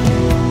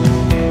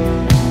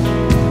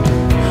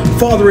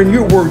 Father, in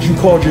your words, you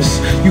called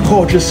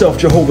yourself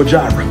Jehovah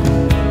Jireh.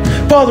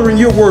 Father, in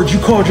your words, you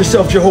called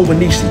yourself Jehovah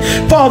Nisi.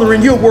 Father,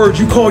 in your words,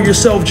 you call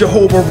yourself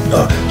Jehovah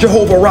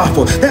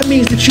Rapha. That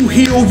means that you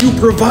heal, you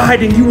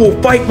provide, and you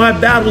will fight my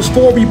battles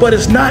for me. But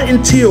it's not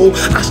until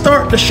I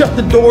start to shut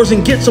the doors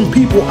and get some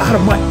people out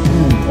of my...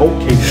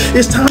 Okay,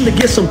 it's time to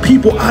get some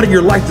people out of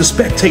your life, the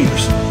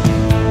spectators.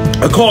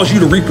 It calls you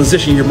to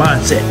reposition your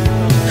mindset.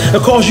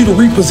 It calls you to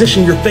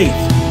reposition your faith.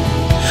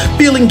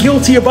 Feeling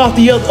guilty about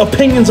the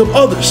opinions of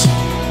others.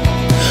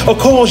 It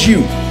calls you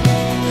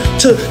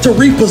to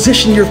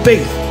reposition your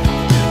faith.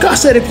 God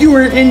said if you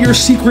are in your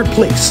secret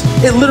place,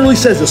 it literally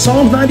says it,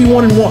 Psalms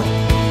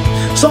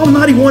 91:1. Psalm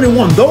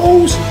 91:1,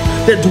 those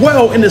that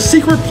dwell in the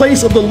secret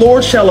place of the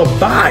Lord shall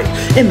abide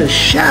in the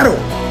shadow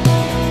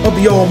of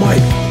the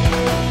Almighty.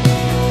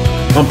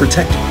 I'm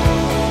protected.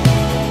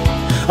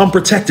 I'm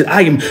protected.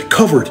 I am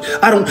covered.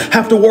 I don't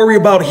have to worry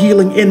about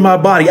healing in my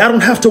body. I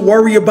don't have to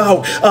worry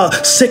about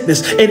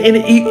sickness.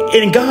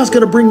 And God's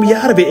going to bring me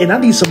out of it. And I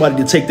need somebody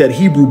to take that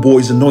Hebrew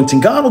boy's anointing.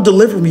 God will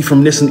deliver me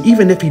from this. And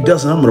even if he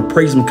doesn't, I'm going to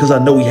praise him because I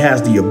know he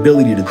has the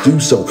ability to do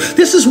so.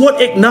 This is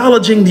what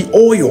acknowledging the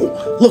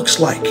oil looks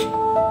like.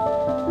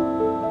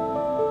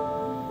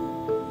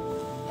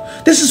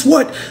 This is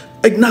what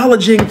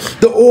acknowledging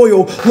the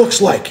oil looks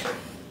like.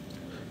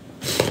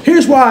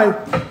 Here's why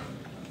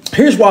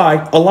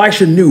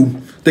Elisha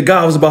knew that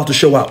God was about to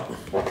show out.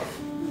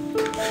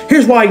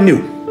 Here's why he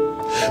knew.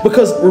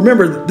 Because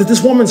remember that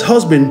this woman's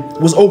husband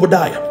was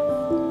Obadiah.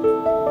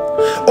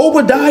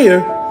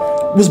 Obadiah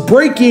was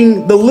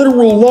breaking the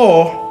literal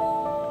law,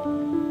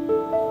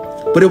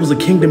 but it was a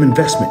kingdom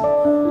investment.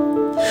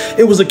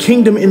 It was a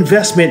kingdom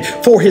investment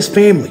for his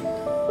family.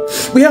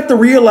 We have to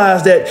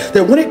realize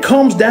that when it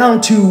comes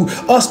down to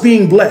us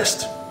being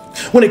blessed,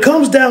 when it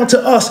comes down to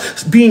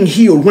us being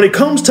healed, when it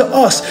comes to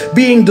us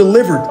being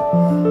delivered,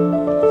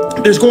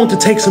 there's going to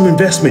take some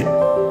investment.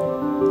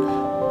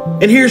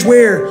 And here's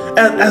where,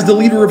 as the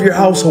leader of your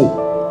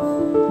household,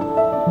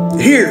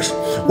 here's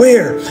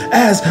where,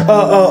 as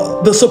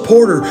the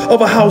supporter of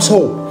a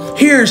household,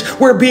 here's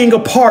where being a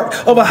part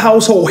of a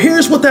household,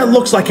 here's what that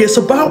looks like. It's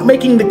about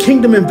making the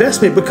kingdom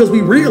investment, because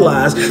we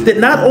realize that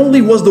not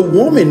only was the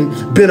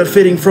woman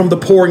benefiting from the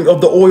pouring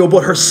of the oil,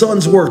 but her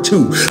sons were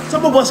too.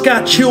 Some of us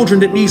got children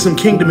that need some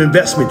kingdom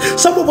investment.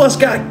 Some of us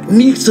got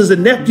nieces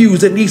and nephews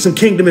that need some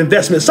kingdom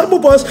investment. Some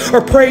of us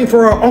are praying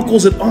for our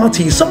uncles and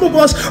aunties. Some of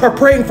us are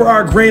praying for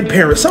our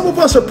grandparents. Some of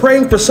us are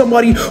praying for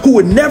somebody who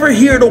would never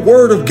hear the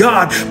word of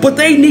God, but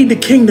they need the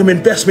kingdom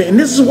investment. And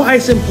this is why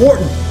it's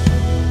important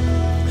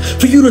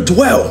for you to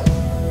dwell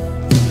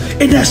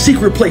in that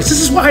secret place.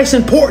 This is why it's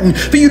important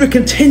for you to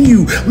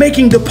continue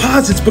making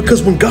deposits,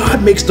 because when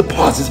God makes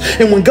deposits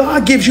and when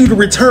God gives you the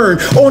return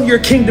on your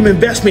kingdom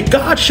investment,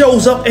 God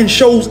shows up and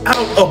shows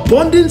out.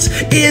 Abundance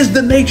is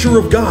the nature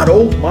of God.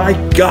 Oh my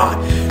God.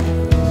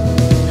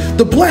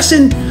 The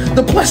blessings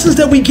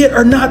that we get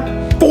are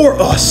not for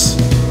us.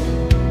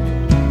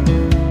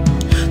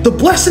 The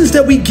blessings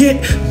that we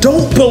get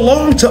don't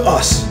belong to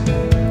us.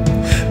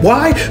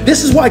 Why?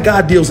 This is why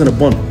God deals in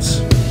abundance.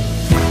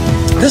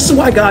 This is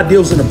why God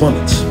deals in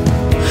abundance.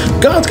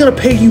 God's going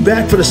to pay you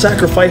back for the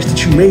sacrifice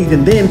that you made,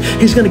 and then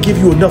he's going to give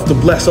you enough to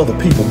bless other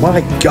people.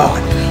 My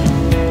God.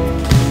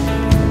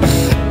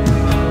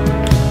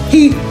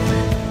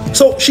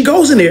 So she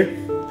goes in there,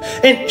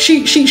 and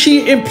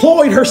she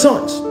employed her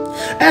sons.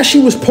 As she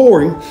was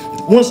pouring,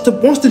 once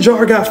the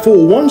jar got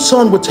full, one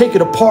son would take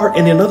it apart,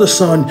 and another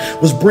son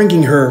was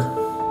bringing her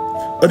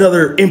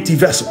another empty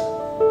vessel.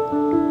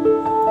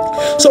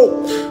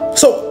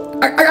 So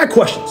I got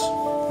questions.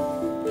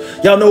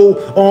 Y'all know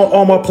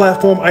on my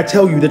platform, I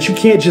tell you that you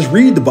can't just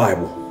read the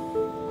Bible.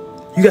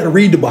 You got to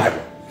read the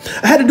Bible.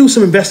 I had to do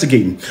some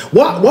investigating.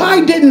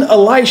 Why didn't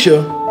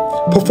Elisha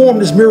perform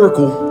this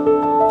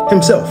miracle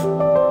himself.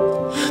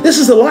 This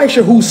is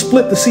Elisha who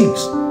split the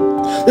seas.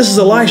 This is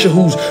Elisha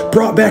who's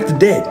brought back the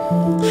dead.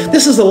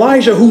 This is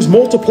Elijah who's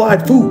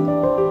multiplied food.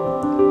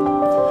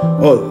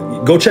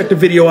 Oh, go check the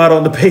video out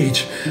on the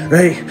page,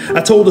 right?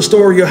 I told the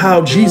story of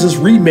how Jesus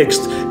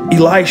remixed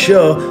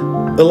Elijah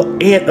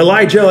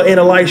and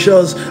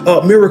Elisha's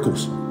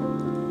miracles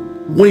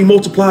when he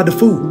multiplied the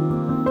food.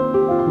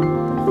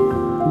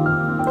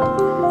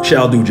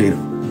 Shall do, Jada.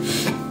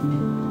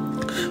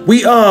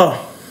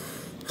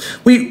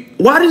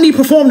 Why didn't he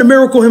perform the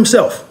miracle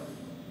himself?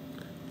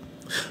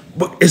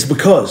 It's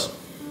because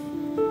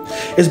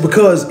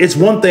it's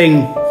one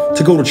thing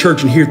to go to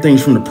church and hear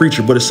things from the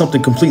preacher, but it's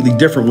something completely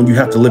different when you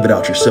have to live it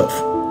out yourself.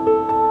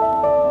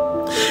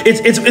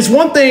 It's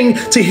one thing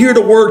to hear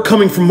the word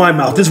coming from my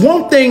mouth. It's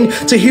one thing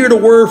to hear the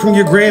word from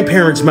your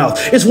grandparents' mouth.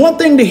 It's one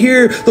thing to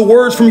hear the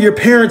words from your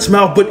parents'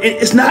 mouth, but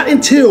it's not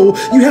until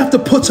you have to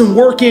put some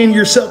work in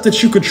yourself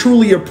that you could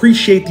truly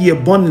appreciate the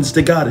abundance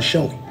that God is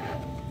showing.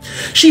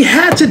 She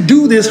had to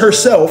do this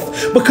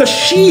herself because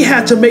she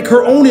had to make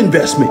her own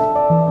investment.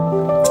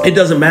 It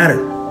doesn't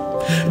matter.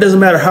 It doesn't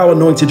matter how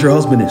anointed your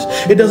husband is.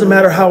 It doesn't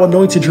matter how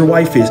anointed your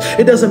wife is.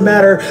 It doesn't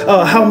matter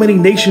how many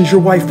nations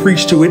your wife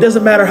preached to. It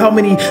doesn't matter how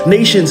many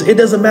nations. It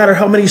doesn't matter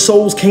how many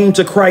souls came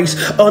to Christ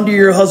under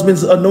your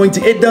husband's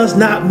anointing. It does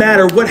not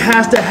matter. What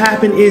has to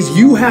happen is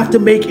you have to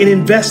make an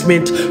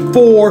investment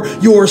for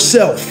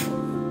yourself.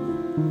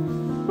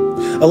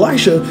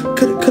 Elisha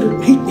could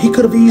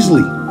have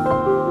easily,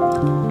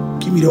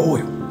 give me the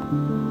oil.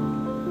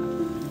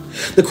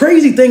 The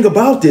crazy thing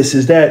about this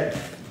is that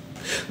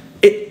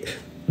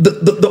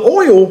the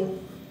oil,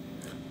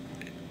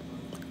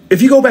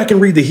 if you go back and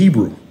read the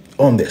Hebrew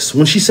on this,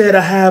 when she said, I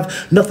have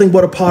nothing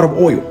but a pot of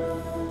oil.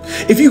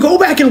 If you go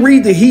back and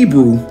read the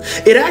Hebrew,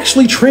 it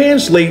actually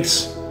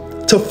translates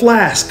to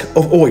flask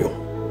of oil.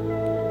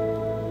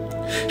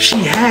 She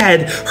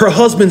had her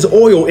husband's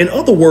oil. In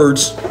other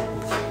words,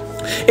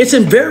 it's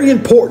very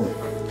important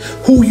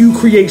who you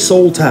create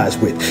soul ties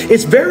with.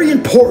 It's very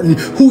important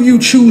who you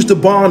choose to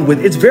bond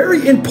with. It's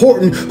very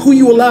important who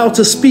you allow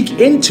to speak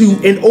into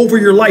and over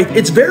your life.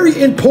 It's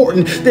very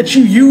important that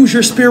you use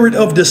your spirit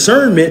of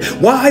discernment.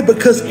 Why?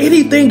 Because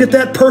anything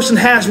that person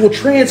has will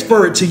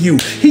transfer it to you.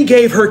 He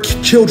gave her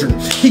children.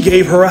 He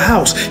gave her a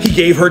house. He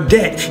gave her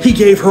debt. He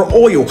gave her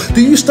oil.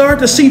 Do you start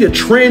to see the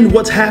trend?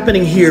 What's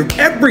happening here?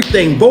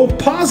 Everything, both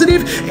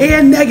positive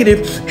and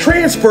negative,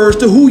 transfers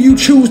to who you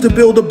choose to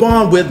build a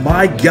bond with.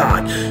 My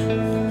God.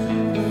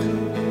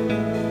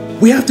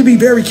 We have to be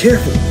very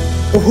careful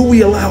of who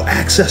we allow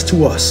access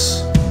to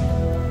us.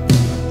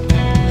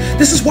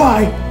 This is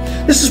why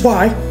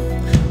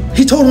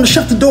he told him to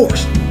shut the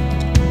doors.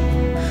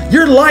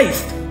 Your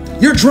life,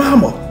 your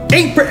drama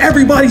ain't for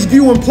everybody's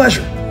view and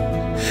pleasure.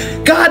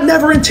 God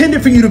never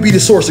intended for you to be the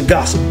source of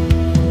gossip.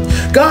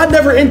 God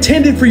never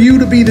intended for you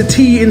to be the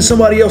tea in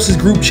somebody else's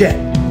group chat.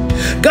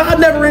 God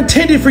never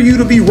intended for you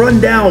to be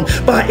run down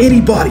by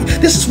anybody.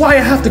 This is why I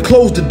have to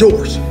close the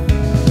doors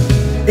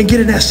and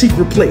get in that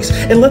secret place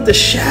and let the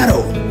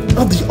shadow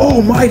of the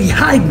Almighty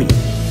hide me.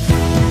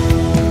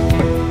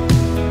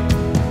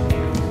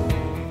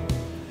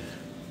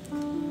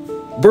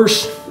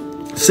 Verse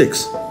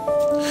 6.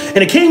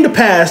 And it came to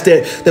pass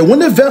that when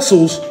the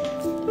vessels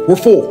were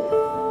full,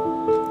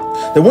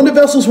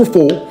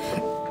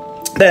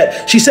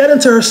 that she said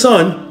unto her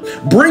son,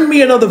 bring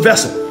me another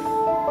vessel.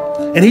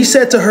 And he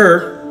said to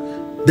her,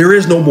 there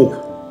is no more.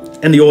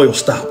 And the oil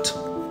stopped.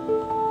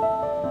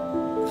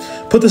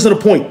 Put this in a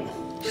point.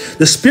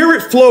 The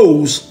Spirit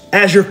flows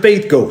as your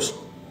faith goes.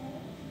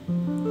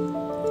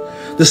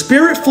 The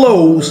Spirit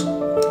flows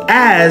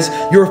as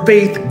your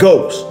faith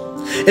goes.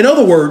 In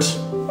other words,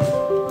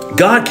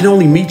 God can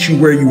only meet you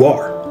where you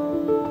are.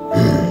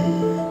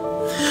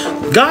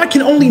 God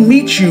can only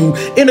meet you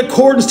in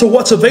accordance to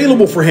what's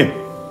available for him.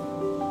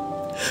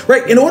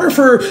 Right? In order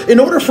for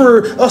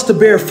us to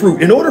bear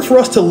fruit, in order for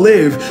us to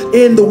live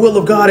in the will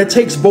of God, it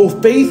takes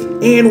both faith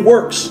and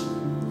works.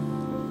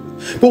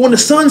 But when the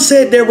son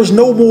said there was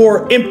no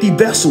more empty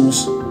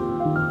vessels,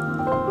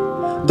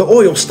 the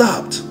oil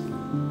stopped.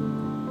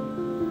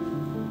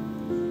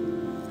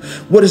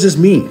 What does this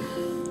mean?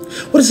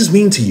 What does this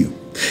mean to you?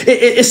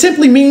 It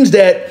simply means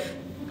that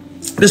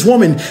this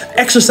woman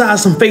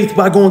exercised some faith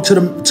by going to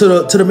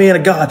the man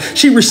of God.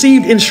 She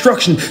received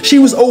instruction. She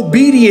was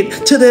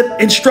obedient to that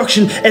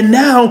instruction. And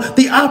now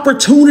the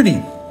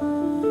opportunity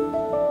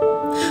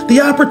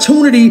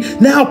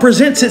now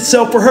presents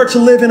itself for her to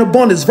live in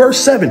abundance. Verse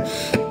 7.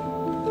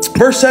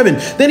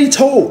 Then she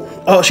told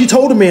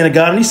the man of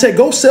God, and he said,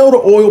 go sell the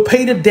oil,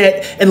 pay the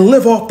debt, and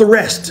live off the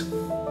rest.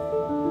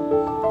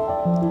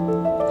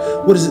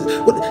 What is it?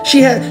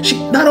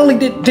 Not only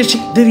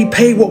did he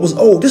pay what was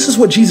owed. This is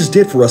what Jesus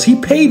did for us. He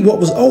paid what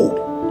was owed.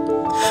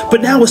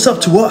 But now it's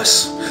up to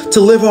us to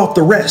live off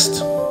the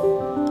rest.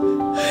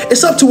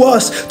 It's up to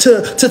us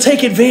to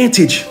take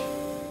advantage.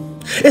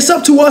 It's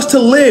up to us to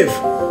live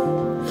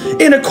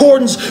in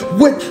accordance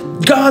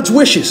with God's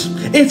wishes,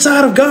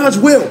 inside of God's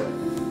will.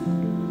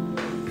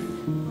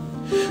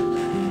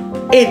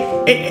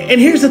 And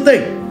here's the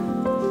thing.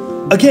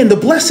 Again, the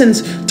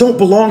blessings don't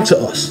belong to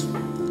us.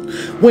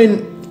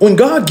 When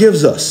God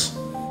gives us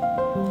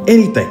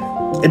anything,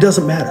 it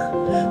doesn't matter.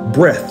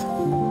 Breath.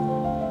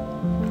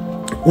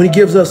 When he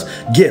gives us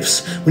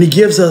gifts, when he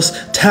gives us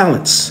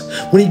talents,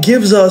 when he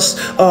gives us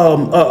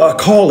a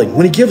calling,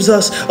 when he gives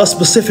us a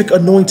specific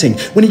anointing,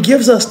 when he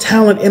gives us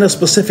talent in a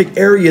specific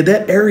area,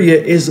 that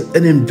area is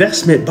an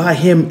investment by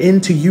him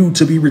into you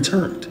to be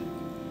returned.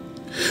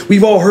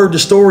 We've all heard the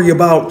story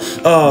about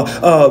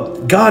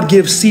God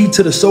gives seed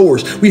to the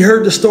sowers. We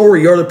heard the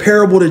story or the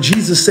parable that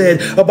Jesus said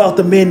about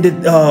the men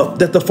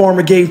that the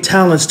farmer gave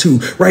talents to,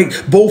 right?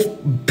 Both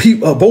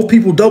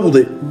people doubled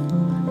it,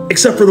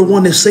 except for the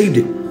one that saved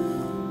it.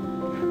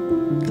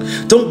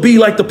 Don't be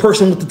like the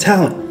person with the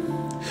talent.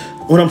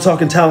 When I'm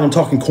talking talent, I'm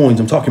talking coins,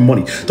 I'm talking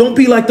money. Don't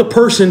be like the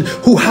person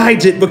who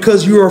hides it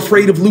because you're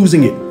afraid of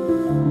losing it.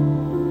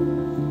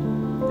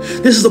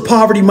 This is a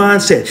poverty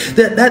mindset.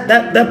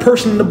 That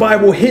person in the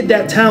Bible hid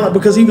that talent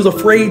because he was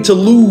afraid to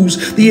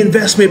lose the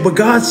investment. But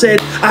God said,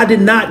 I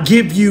did not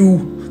give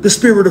you the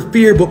spirit of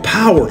fear, but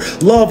power,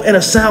 love, and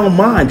a sound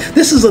mind.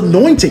 This is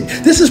anointing.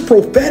 This is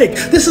prophetic.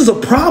 This is a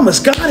promise.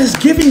 God has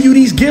given you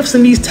these gifts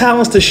and these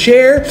talents to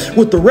share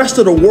with the rest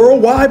of the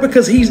world. Why?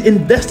 Because he's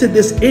invested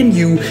this in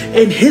you,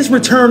 and his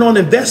return on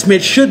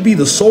investment should be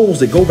the souls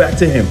that go back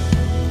to him.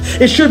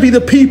 It should be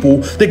the people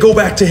that go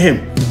back to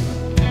him.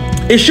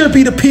 It should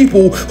be the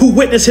people who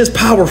witness his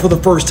power for the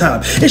first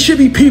time. It should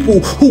be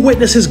people who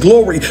witness his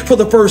glory for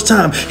the first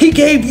time. He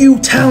gave you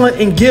talent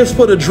and gifts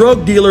for the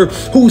drug dealer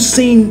who's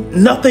seen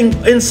nothing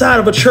inside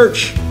of a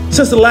church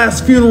since the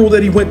last funeral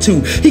that he went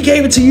to. He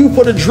gave it to you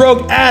for the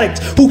drug addict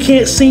who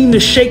can't seem to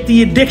shake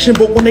the addiction,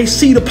 but when they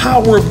see the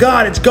power of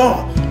God, it's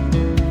gone.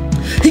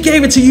 He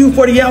gave it to you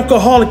for the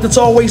alcoholic that's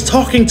always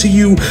talking to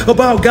you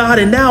about God.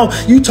 And now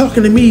you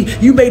talking to me.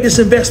 You made this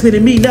investment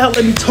in me. Now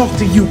let me talk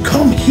to you.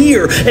 Come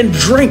here and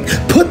drink.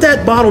 Put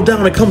that bottle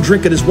down and come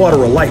drink of this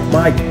water of life.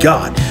 My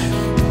God.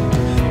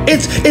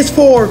 It's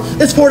for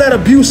that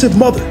abusive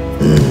mother.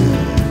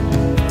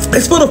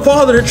 It's for the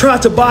father that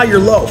tried to buy your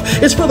love.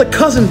 It's for the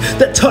cousin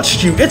that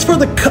touched you. It's for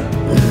the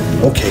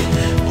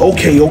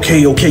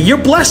Okay. Your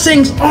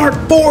blessings aren't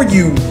for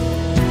you.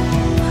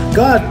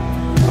 God,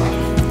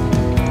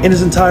 in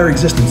his entire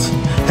existence,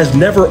 has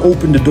never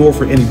opened the door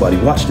for anybody.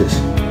 Watch this.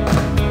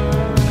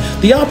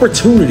 The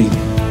opportunity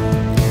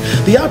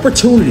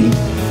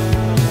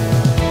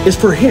is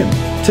for him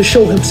to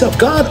show himself.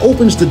 God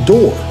opens the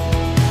door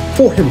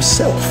for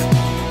himself.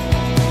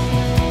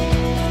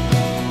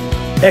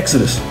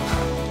 Exodus,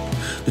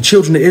 the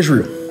children of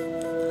Israel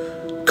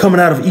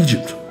coming out of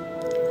Egypt.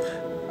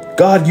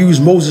 God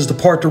used Moses to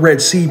part the Red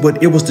Sea,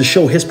 but it was to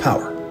show his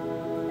power.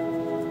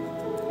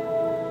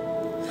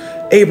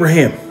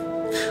 Abraham,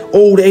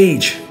 old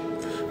age,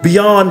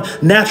 beyond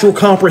natural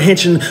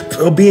comprehension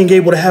of being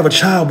able to have a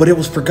child, but it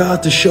was for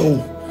God to show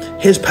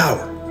his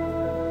power.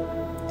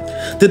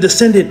 The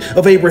descendant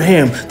of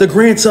Abraham, the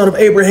grandson of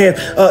Abraham,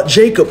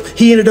 Jacob,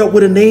 he ended up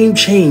with a name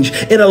change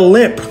and a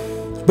limp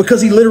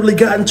because he literally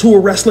got into a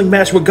wrestling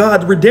match with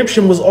God.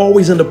 Redemption was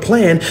always in the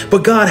plan,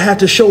 but God had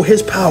to show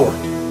his power.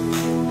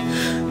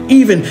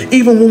 Even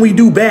when we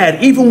do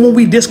bad, even when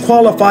we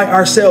disqualify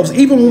ourselves,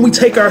 even when we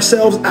take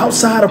ourselves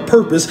outside of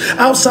purpose,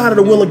 outside of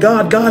the will of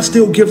God, God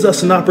still gives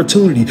us an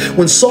opportunity.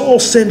 When Saul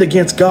sinned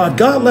against God,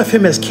 God left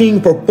him as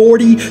king for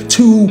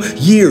 42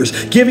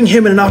 years, giving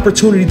him an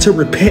opportunity to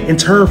repent and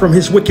turn from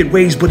his wicked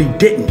ways, but he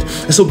didn't.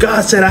 And so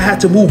God said, I had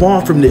to move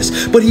on from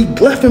this. But he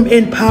left him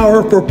in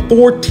power for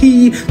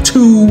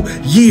 42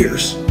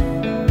 years.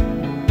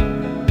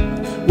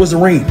 Was the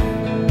reign.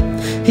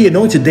 He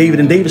anointed David,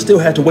 and David still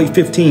had to wait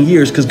 15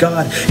 years because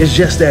God is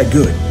just that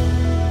good.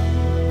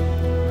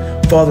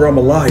 Father, I'm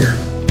a liar.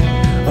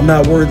 I'm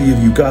not worthy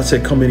of you. God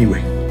said, come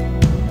anyway.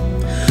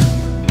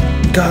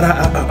 God,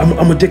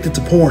 I'm addicted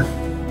to porn.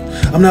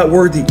 I'm not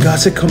worthy. God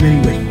said, come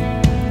anyway.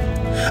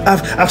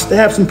 I've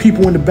stabbed some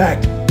people in the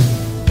back.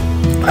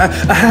 I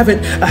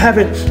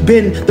haven't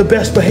been the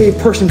best behaved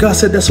person. God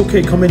said, that's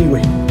okay. Come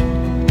anyway.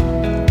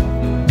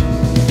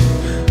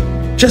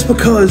 Just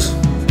because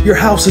your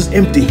house is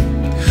empty,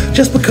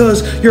 just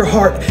because your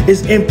heart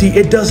is empty,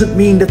 it doesn't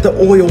mean that the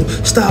oil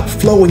stopped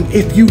flowing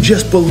if you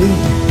just believe.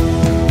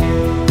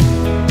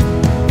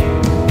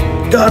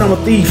 God, I'm a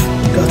thief.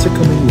 God said,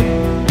 come anyway.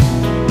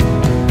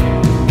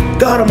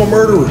 God, I'm a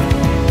murderer.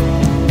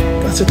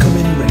 God said, come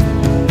anyway.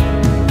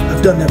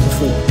 I've done that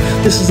before.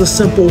 This is a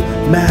simple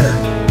matter.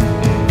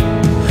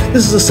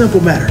 This is a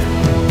simple matter.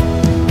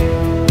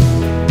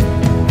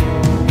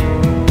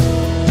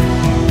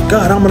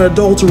 God, I'm an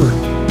adulterer.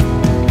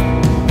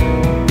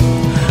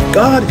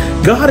 God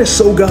is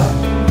so God.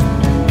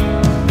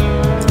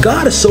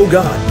 God is so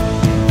God.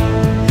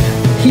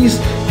 He's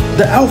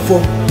the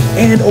Alpha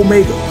and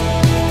Omega,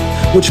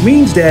 which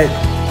means that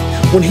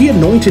when he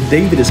anointed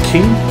David as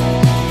king,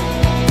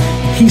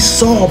 he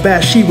saw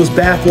Bathsheba's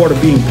bathwater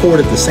being poured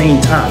at the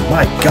same time.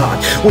 My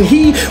God. When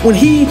he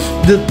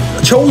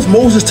chose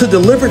Moses to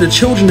deliver the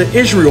children of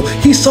Israel,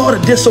 he saw the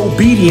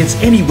disobedience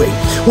anyway.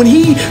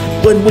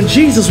 When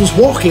Jesus was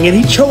walking and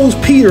he chose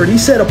Peter and he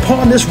said,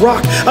 upon this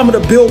rock, I'm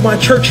going to build my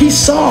church. He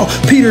saw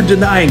Peter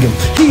denying him.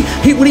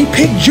 When he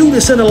picked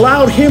Judas and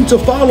allowed him to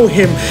follow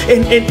him,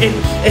 and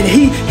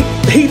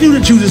he knew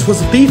that Judas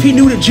was a thief. He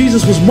knew that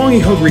Jesus was money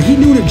hungry. He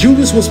knew that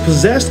Judas was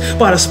possessed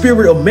by the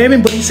spirit of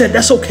mammon, but he said,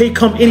 that's okay,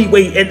 come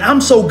anyway. And I'm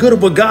so good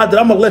of a God that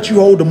I'm going to let you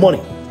hold the money.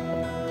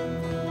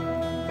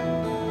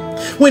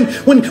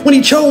 When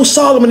he chose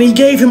Solomon, he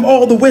gave him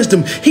all the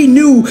wisdom. He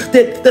knew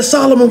that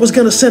Solomon was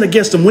going to sin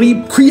against him. When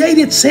he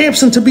created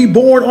Samson to be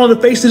born on the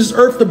face of this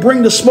earth to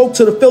bring the smoke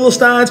to the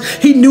Philistines,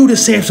 he knew that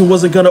Samson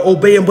wasn't going to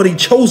obey him, but he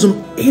chose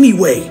him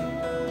anyway.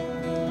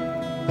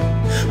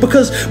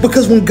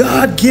 Because when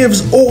God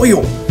gives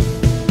oil,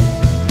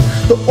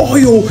 the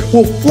oil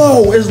will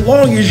flow as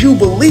long as you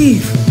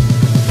believe.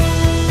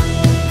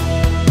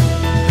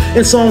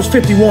 In Psalms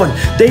 51,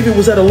 David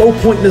was at a low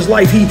point in his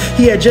life.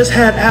 He had just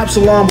had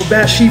Absalom with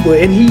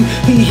Bathsheba, and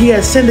he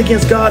had sinned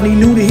against God, and he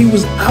knew that he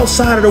was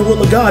outside of the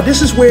will of God.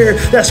 This is where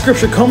that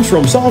scripture comes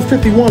from. Psalms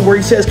 51, where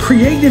he says,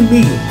 create in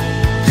me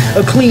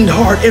a clean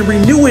heart and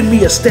renew in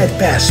me a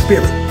steadfast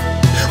spirit.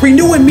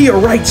 Renew in me a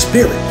right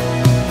spirit.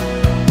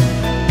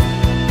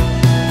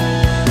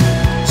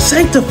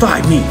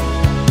 Sanctify me.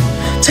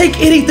 Take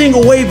anything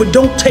away, but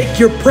don't take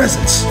your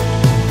presence.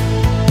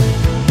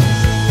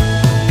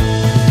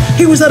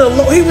 He was at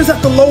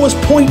the lowest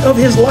point of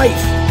his life,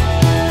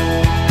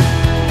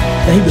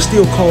 and he was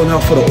still calling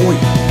out for the oil.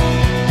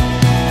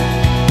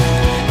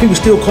 He was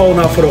still calling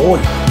out for the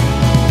oil.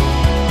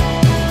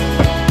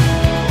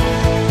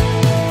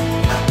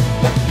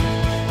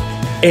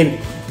 And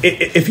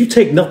if you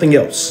take nothing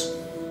else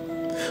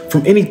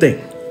from anything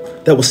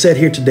that was said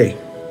here today,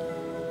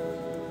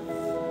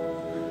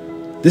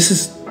 this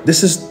is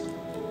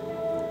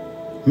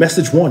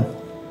message 1.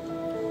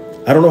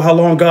 I don't know how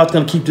long God's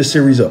going to keep this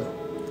series up,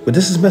 but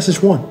this is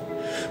message 1.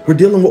 We're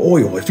dealing with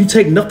oil. If you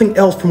take nothing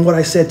else from what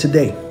I said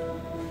today,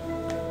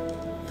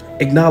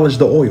 acknowledge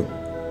the oil.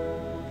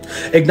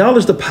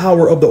 Acknowledge the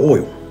power of the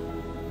oil.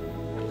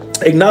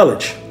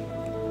 Acknowledge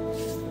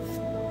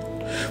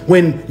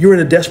when you're in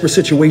a desperate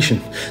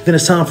situation, then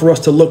it's time for us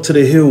to look to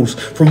the hills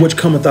from which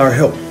cometh our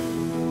help.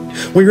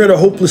 When you're in a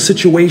hopeless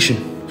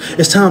situation,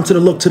 it's time to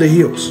look to the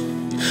hills.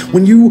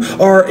 When you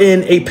are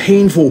in a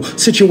painful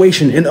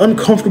situation, an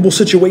uncomfortable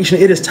situation,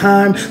 it is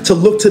time to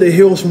look to the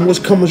hills from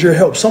which comes your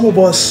help. Some of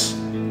us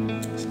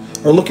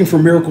are looking for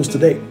miracles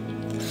today.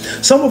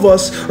 Some of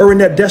us are in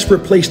that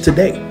desperate place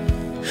today.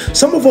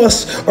 Some of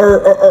us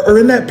are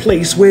in that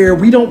place where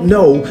we don't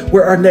know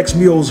where our next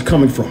meals are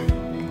coming from.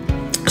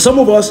 Some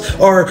of us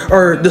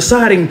are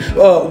deciding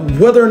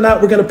whether or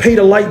not we're going to pay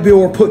the light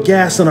bill or put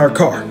gas in our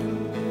car.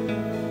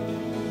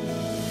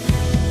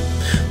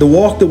 The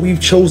walk that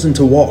we've chosen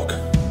to walk,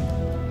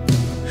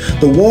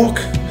 the walk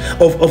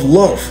of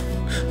love,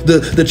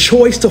 the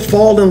choice to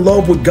fall in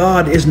love with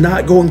God is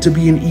not going to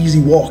be an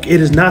easy walk. It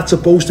is not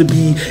supposed to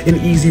be an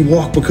easy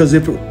walk, because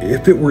if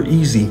it were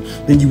easy,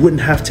 then you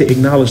wouldn't have to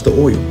acknowledge the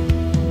oil.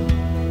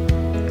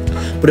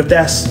 But if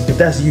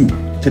that's you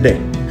today,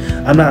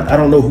 I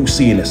don't know who's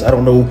seeing this. I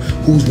don't know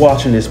who's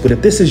watching this, but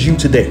if this is you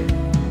today,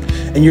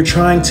 and you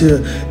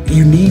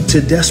need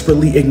to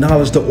desperately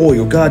acknowledge the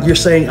oil. God, you're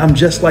saying, I'm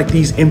just like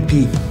these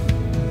empty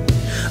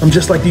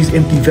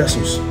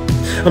vessels.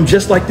 I'm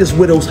just like this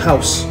widow's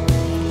house.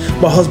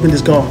 My husband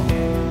is gone.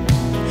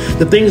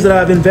 The things that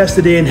I've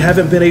invested in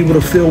haven't been able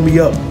to fill me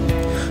up.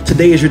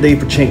 Today is your day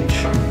for change.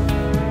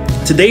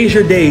 Today is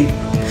your day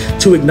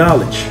to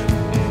acknowledge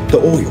the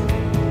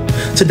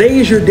oil. Today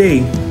is your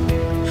day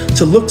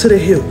to look to the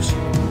hills.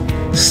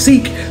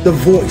 Seek the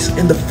voice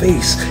and the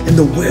face and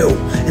the will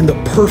and the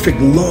perfect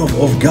love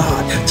of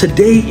God.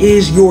 Today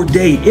is your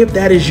day. If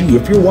that is you,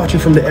 if you're watching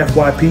from the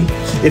FYP,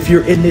 if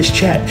you're in this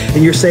chat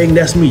and you're saying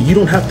that's me, you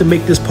don't have to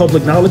make this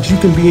public knowledge. You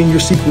can be in your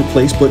secret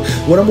place. But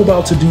what I'm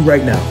about to do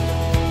right now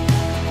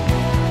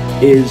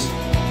is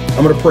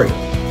I'm going to pray.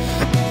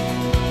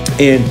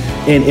 And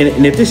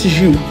if this is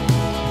you,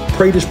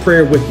 pray this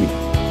prayer with me.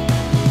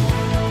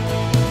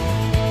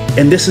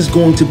 And this is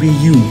going to be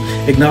you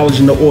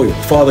acknowledging the oil.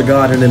 Father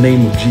God, in the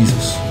name of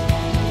Jesus,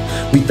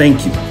 we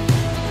thank you.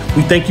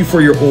 We thank you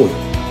for your oil.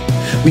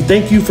 We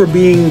thank you for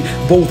being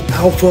both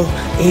Alpha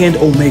and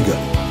Omega.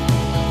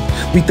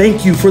 We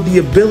thank you for the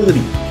ability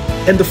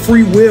and the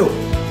free will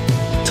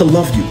to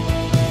love you.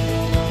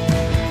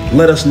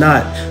 Let us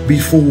not be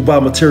fooled by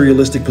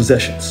materialistic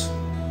possessions.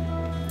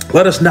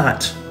 Let us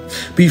not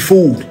be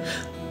fooled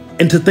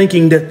into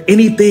thinking that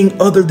anything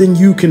other than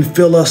you can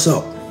fill us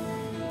up.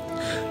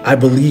 I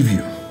believe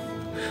you.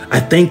 I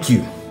thank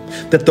you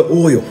that the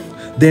oil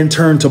then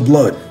turned to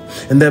blood,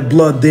 and that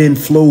blood then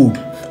flowed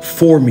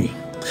for me.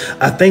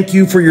 I thank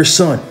you for your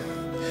son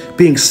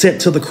being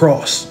sent to the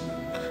cross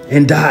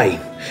and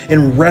dying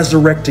and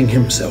resurrecting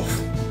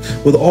himself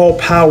with all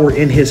power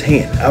in his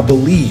hand. I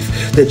believe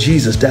that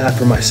Jesus died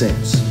for my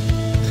sins.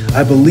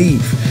 I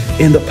believe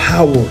in the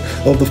power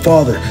of the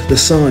Father, the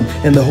Son,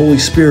 and the Holy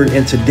Spirit.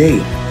 And today,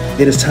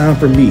 it is time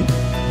for me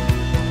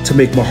to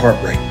make my heart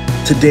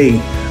right. Today,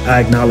 I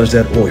acknowledge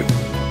that oil.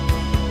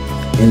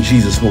 In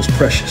Jesus' most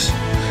precious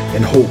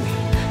and holy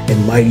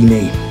and mighty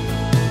name,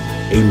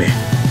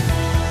 amen.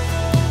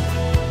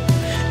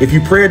 If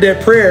you prayed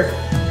that prayer,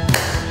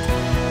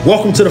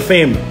 welcome to the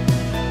family.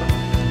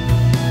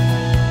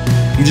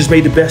 You just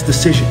made the best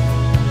decision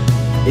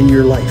in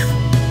your life.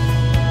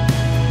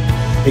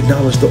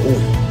 Acknowledge the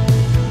oil.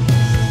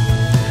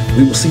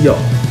 We will see y'all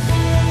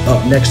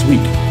up next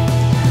week.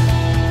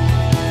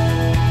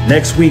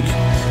 Next week,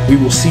 we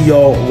will see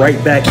y'all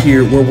right back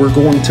here where we're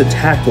going to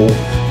tackle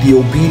the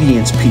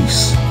obedience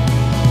piece